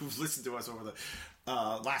 who've listened to us over the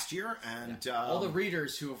last year, and all the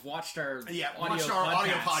readers who have watched our audio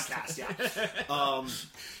podcast.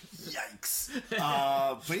 Yikes!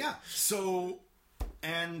 But yeah, so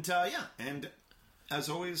and as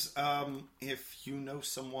always, if you know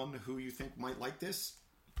someone who you think might like this,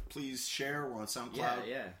 please share. We're on SoundCloud.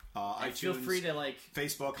 iTunes, feel free to like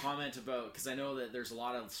Facebook, comment about, because I know that there's a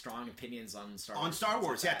lot of strong opinions on Star Wars. On Star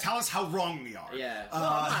Wars, like tell us how wrong we are.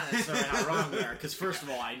 Not necessarily how wrong we are, because first of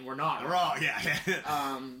all, we're not wrong.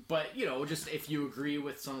 Yeah. But you know, just if you agree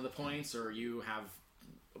with some of the points or you have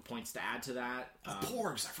points to add to that.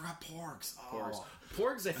 Porgs, I forgot Porgs.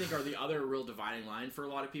 Porgs, I think, are the other real dividing line for a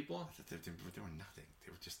lot of people. They were nothing.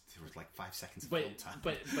 They were like 5 seconds of film time.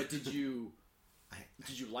 But did you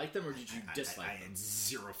Did you like them or did you dislike them? I had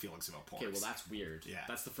zero feelings about porgs. Okay, well that's weird. Yeah.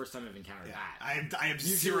 That's the first time I've encountered that. I have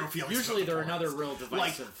zero feelings usually about they're porgs. another real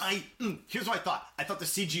divisive... Here's what I thought. I thought the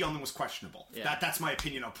CG on them was questionable. Yeah. That's my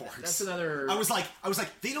opinion on porgs. That's another... I was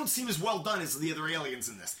like, they don't seem as well done as the other aliens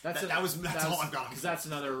in this. That's all I've got. Because that's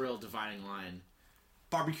another real dividing line.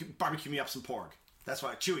 Barbecue me up some porg. That's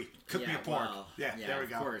why Chewie cook me a porg. Well, there we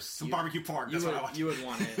go. Of course, some barbecue porg. That's what I want. You would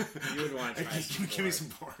want to try some porg. Give me some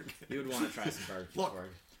porg. You would want to try some barbecue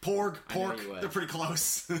porg. Pork, they're pretty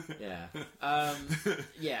close.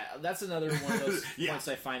 Yeah, that's another one of those points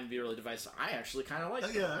I find to be really divisive. I actually kind of like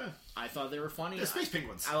them. Yeah. I thought they were funny. The space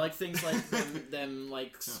penguins. I like things like them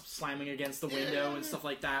like slamming against the window and stuff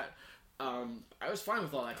like that. I was fine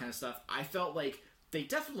with all that kind of stuff. I felt like they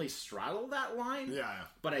definitely straddled that line. Yeah.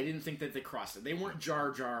 But I didn't think that they crossed it. They weren't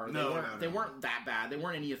Jar Jar. They weren't that bad. They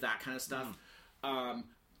weren't any of that kind of stuff.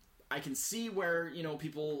 I can see where,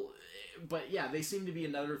 people... But yeah, they seem to be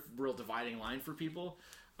another real dividing line for people.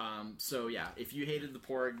 So yeah, if you hated the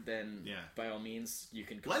porg, then by all means, you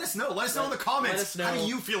can... Let us know. Let us know in the comments. Let us know, how do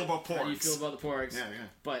you feel about porgs? How do you feel about the porgs? Yeah.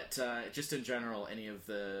 But just in general, any of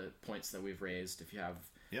the points that we've raised, if you have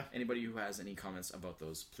anybody who has any comments about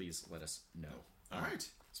those, please let us know. All right.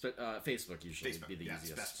 Facebook usually would be the easiest. It's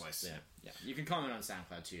the best place. Yeah. You can comment on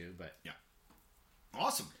SoundCloud too, but... Yeah.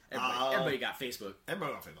 Awesome. Everybody got Facebook.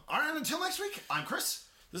 Everybody got Facebook. All right, until next week, I'm Chris.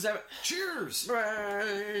 This is Evan. Cheers.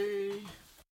 Bye.